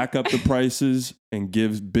 Okay. Jack up the prices and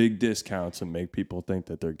give big discounts and make people think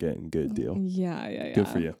that they're getting a good deal. Yeah. Good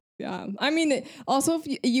for you. Yeah. I mean, also,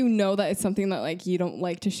 if you know that it's something that like you don't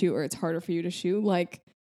like to shoot or it's harder for you to shoot, like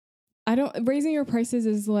raising your prices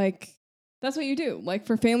is like, that's what you do. Like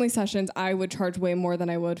for family sessions, I would charge way more than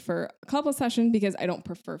I would for a couple sessions because I don't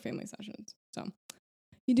prefer family sessions. So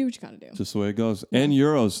you do what you got to do. Just the way it goes. Yeah. And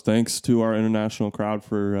euros, thanks to our international crowd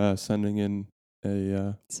for sending in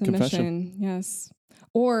a confession. Yes.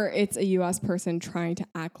 Or it's a U.S. person trying to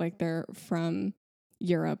act like they're from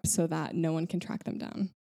Europe so that no one can track them down.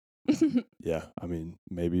 Yeah. I mean,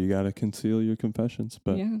 maybe you got to conceal your confessions,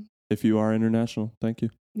 but yeah. If you are international, thank you.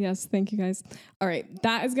 Yes, thank you guys. All right,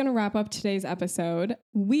 that is going to wrap up today's episode.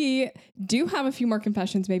 We do have a few more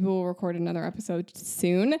confessions. Maybe we'll record another episode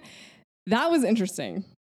soon. That was interesting.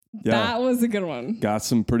 Yeah, that was a good one. Got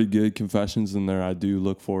some pretty good confessions in there. I do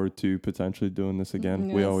look forward to potentially doing this again.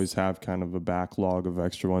 Yes. We always have kind of a backlog of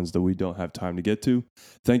extra ones that we don't have time to get to.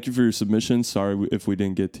 Thank you for your submissions. Sorry if we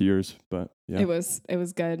didn't get to yours, but yeah. It was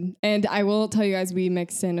good. And I will tell you guys, we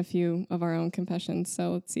mixed in a few of our own confessions.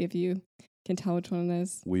 So let's see if you can tell which one it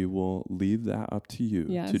is. We will leave that up to you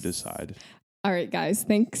to decide. All right, guys,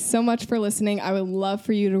 thanks so much for listening. I would love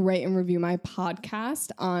for you to rate and review my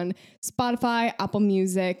podcast on Spotify, Apple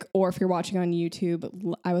Music, or if you're watching on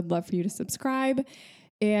YouTube, I would love for you to subscribe.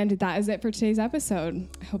 And that is it for today's episode.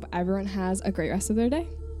 I hope everyone has a great rest of their day.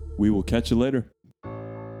 We will catch you later.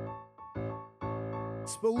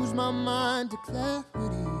 Expose my mind to clarity.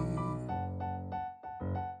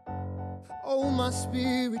 Oh, my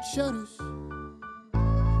spirit shudders.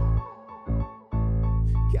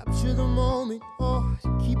 Capture the moment,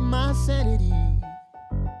 to keep my sanity.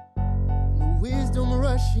 The wisdom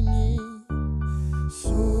rushing in,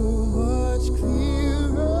 so much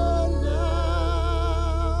clearer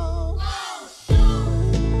now.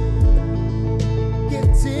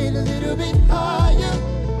 Getting a little bit higher.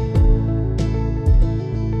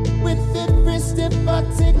 With every step I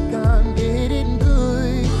take, I'm getting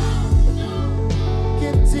good.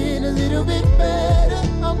 Getting a little bit better.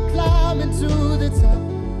 I'm climbing to the top.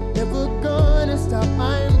 Never gonna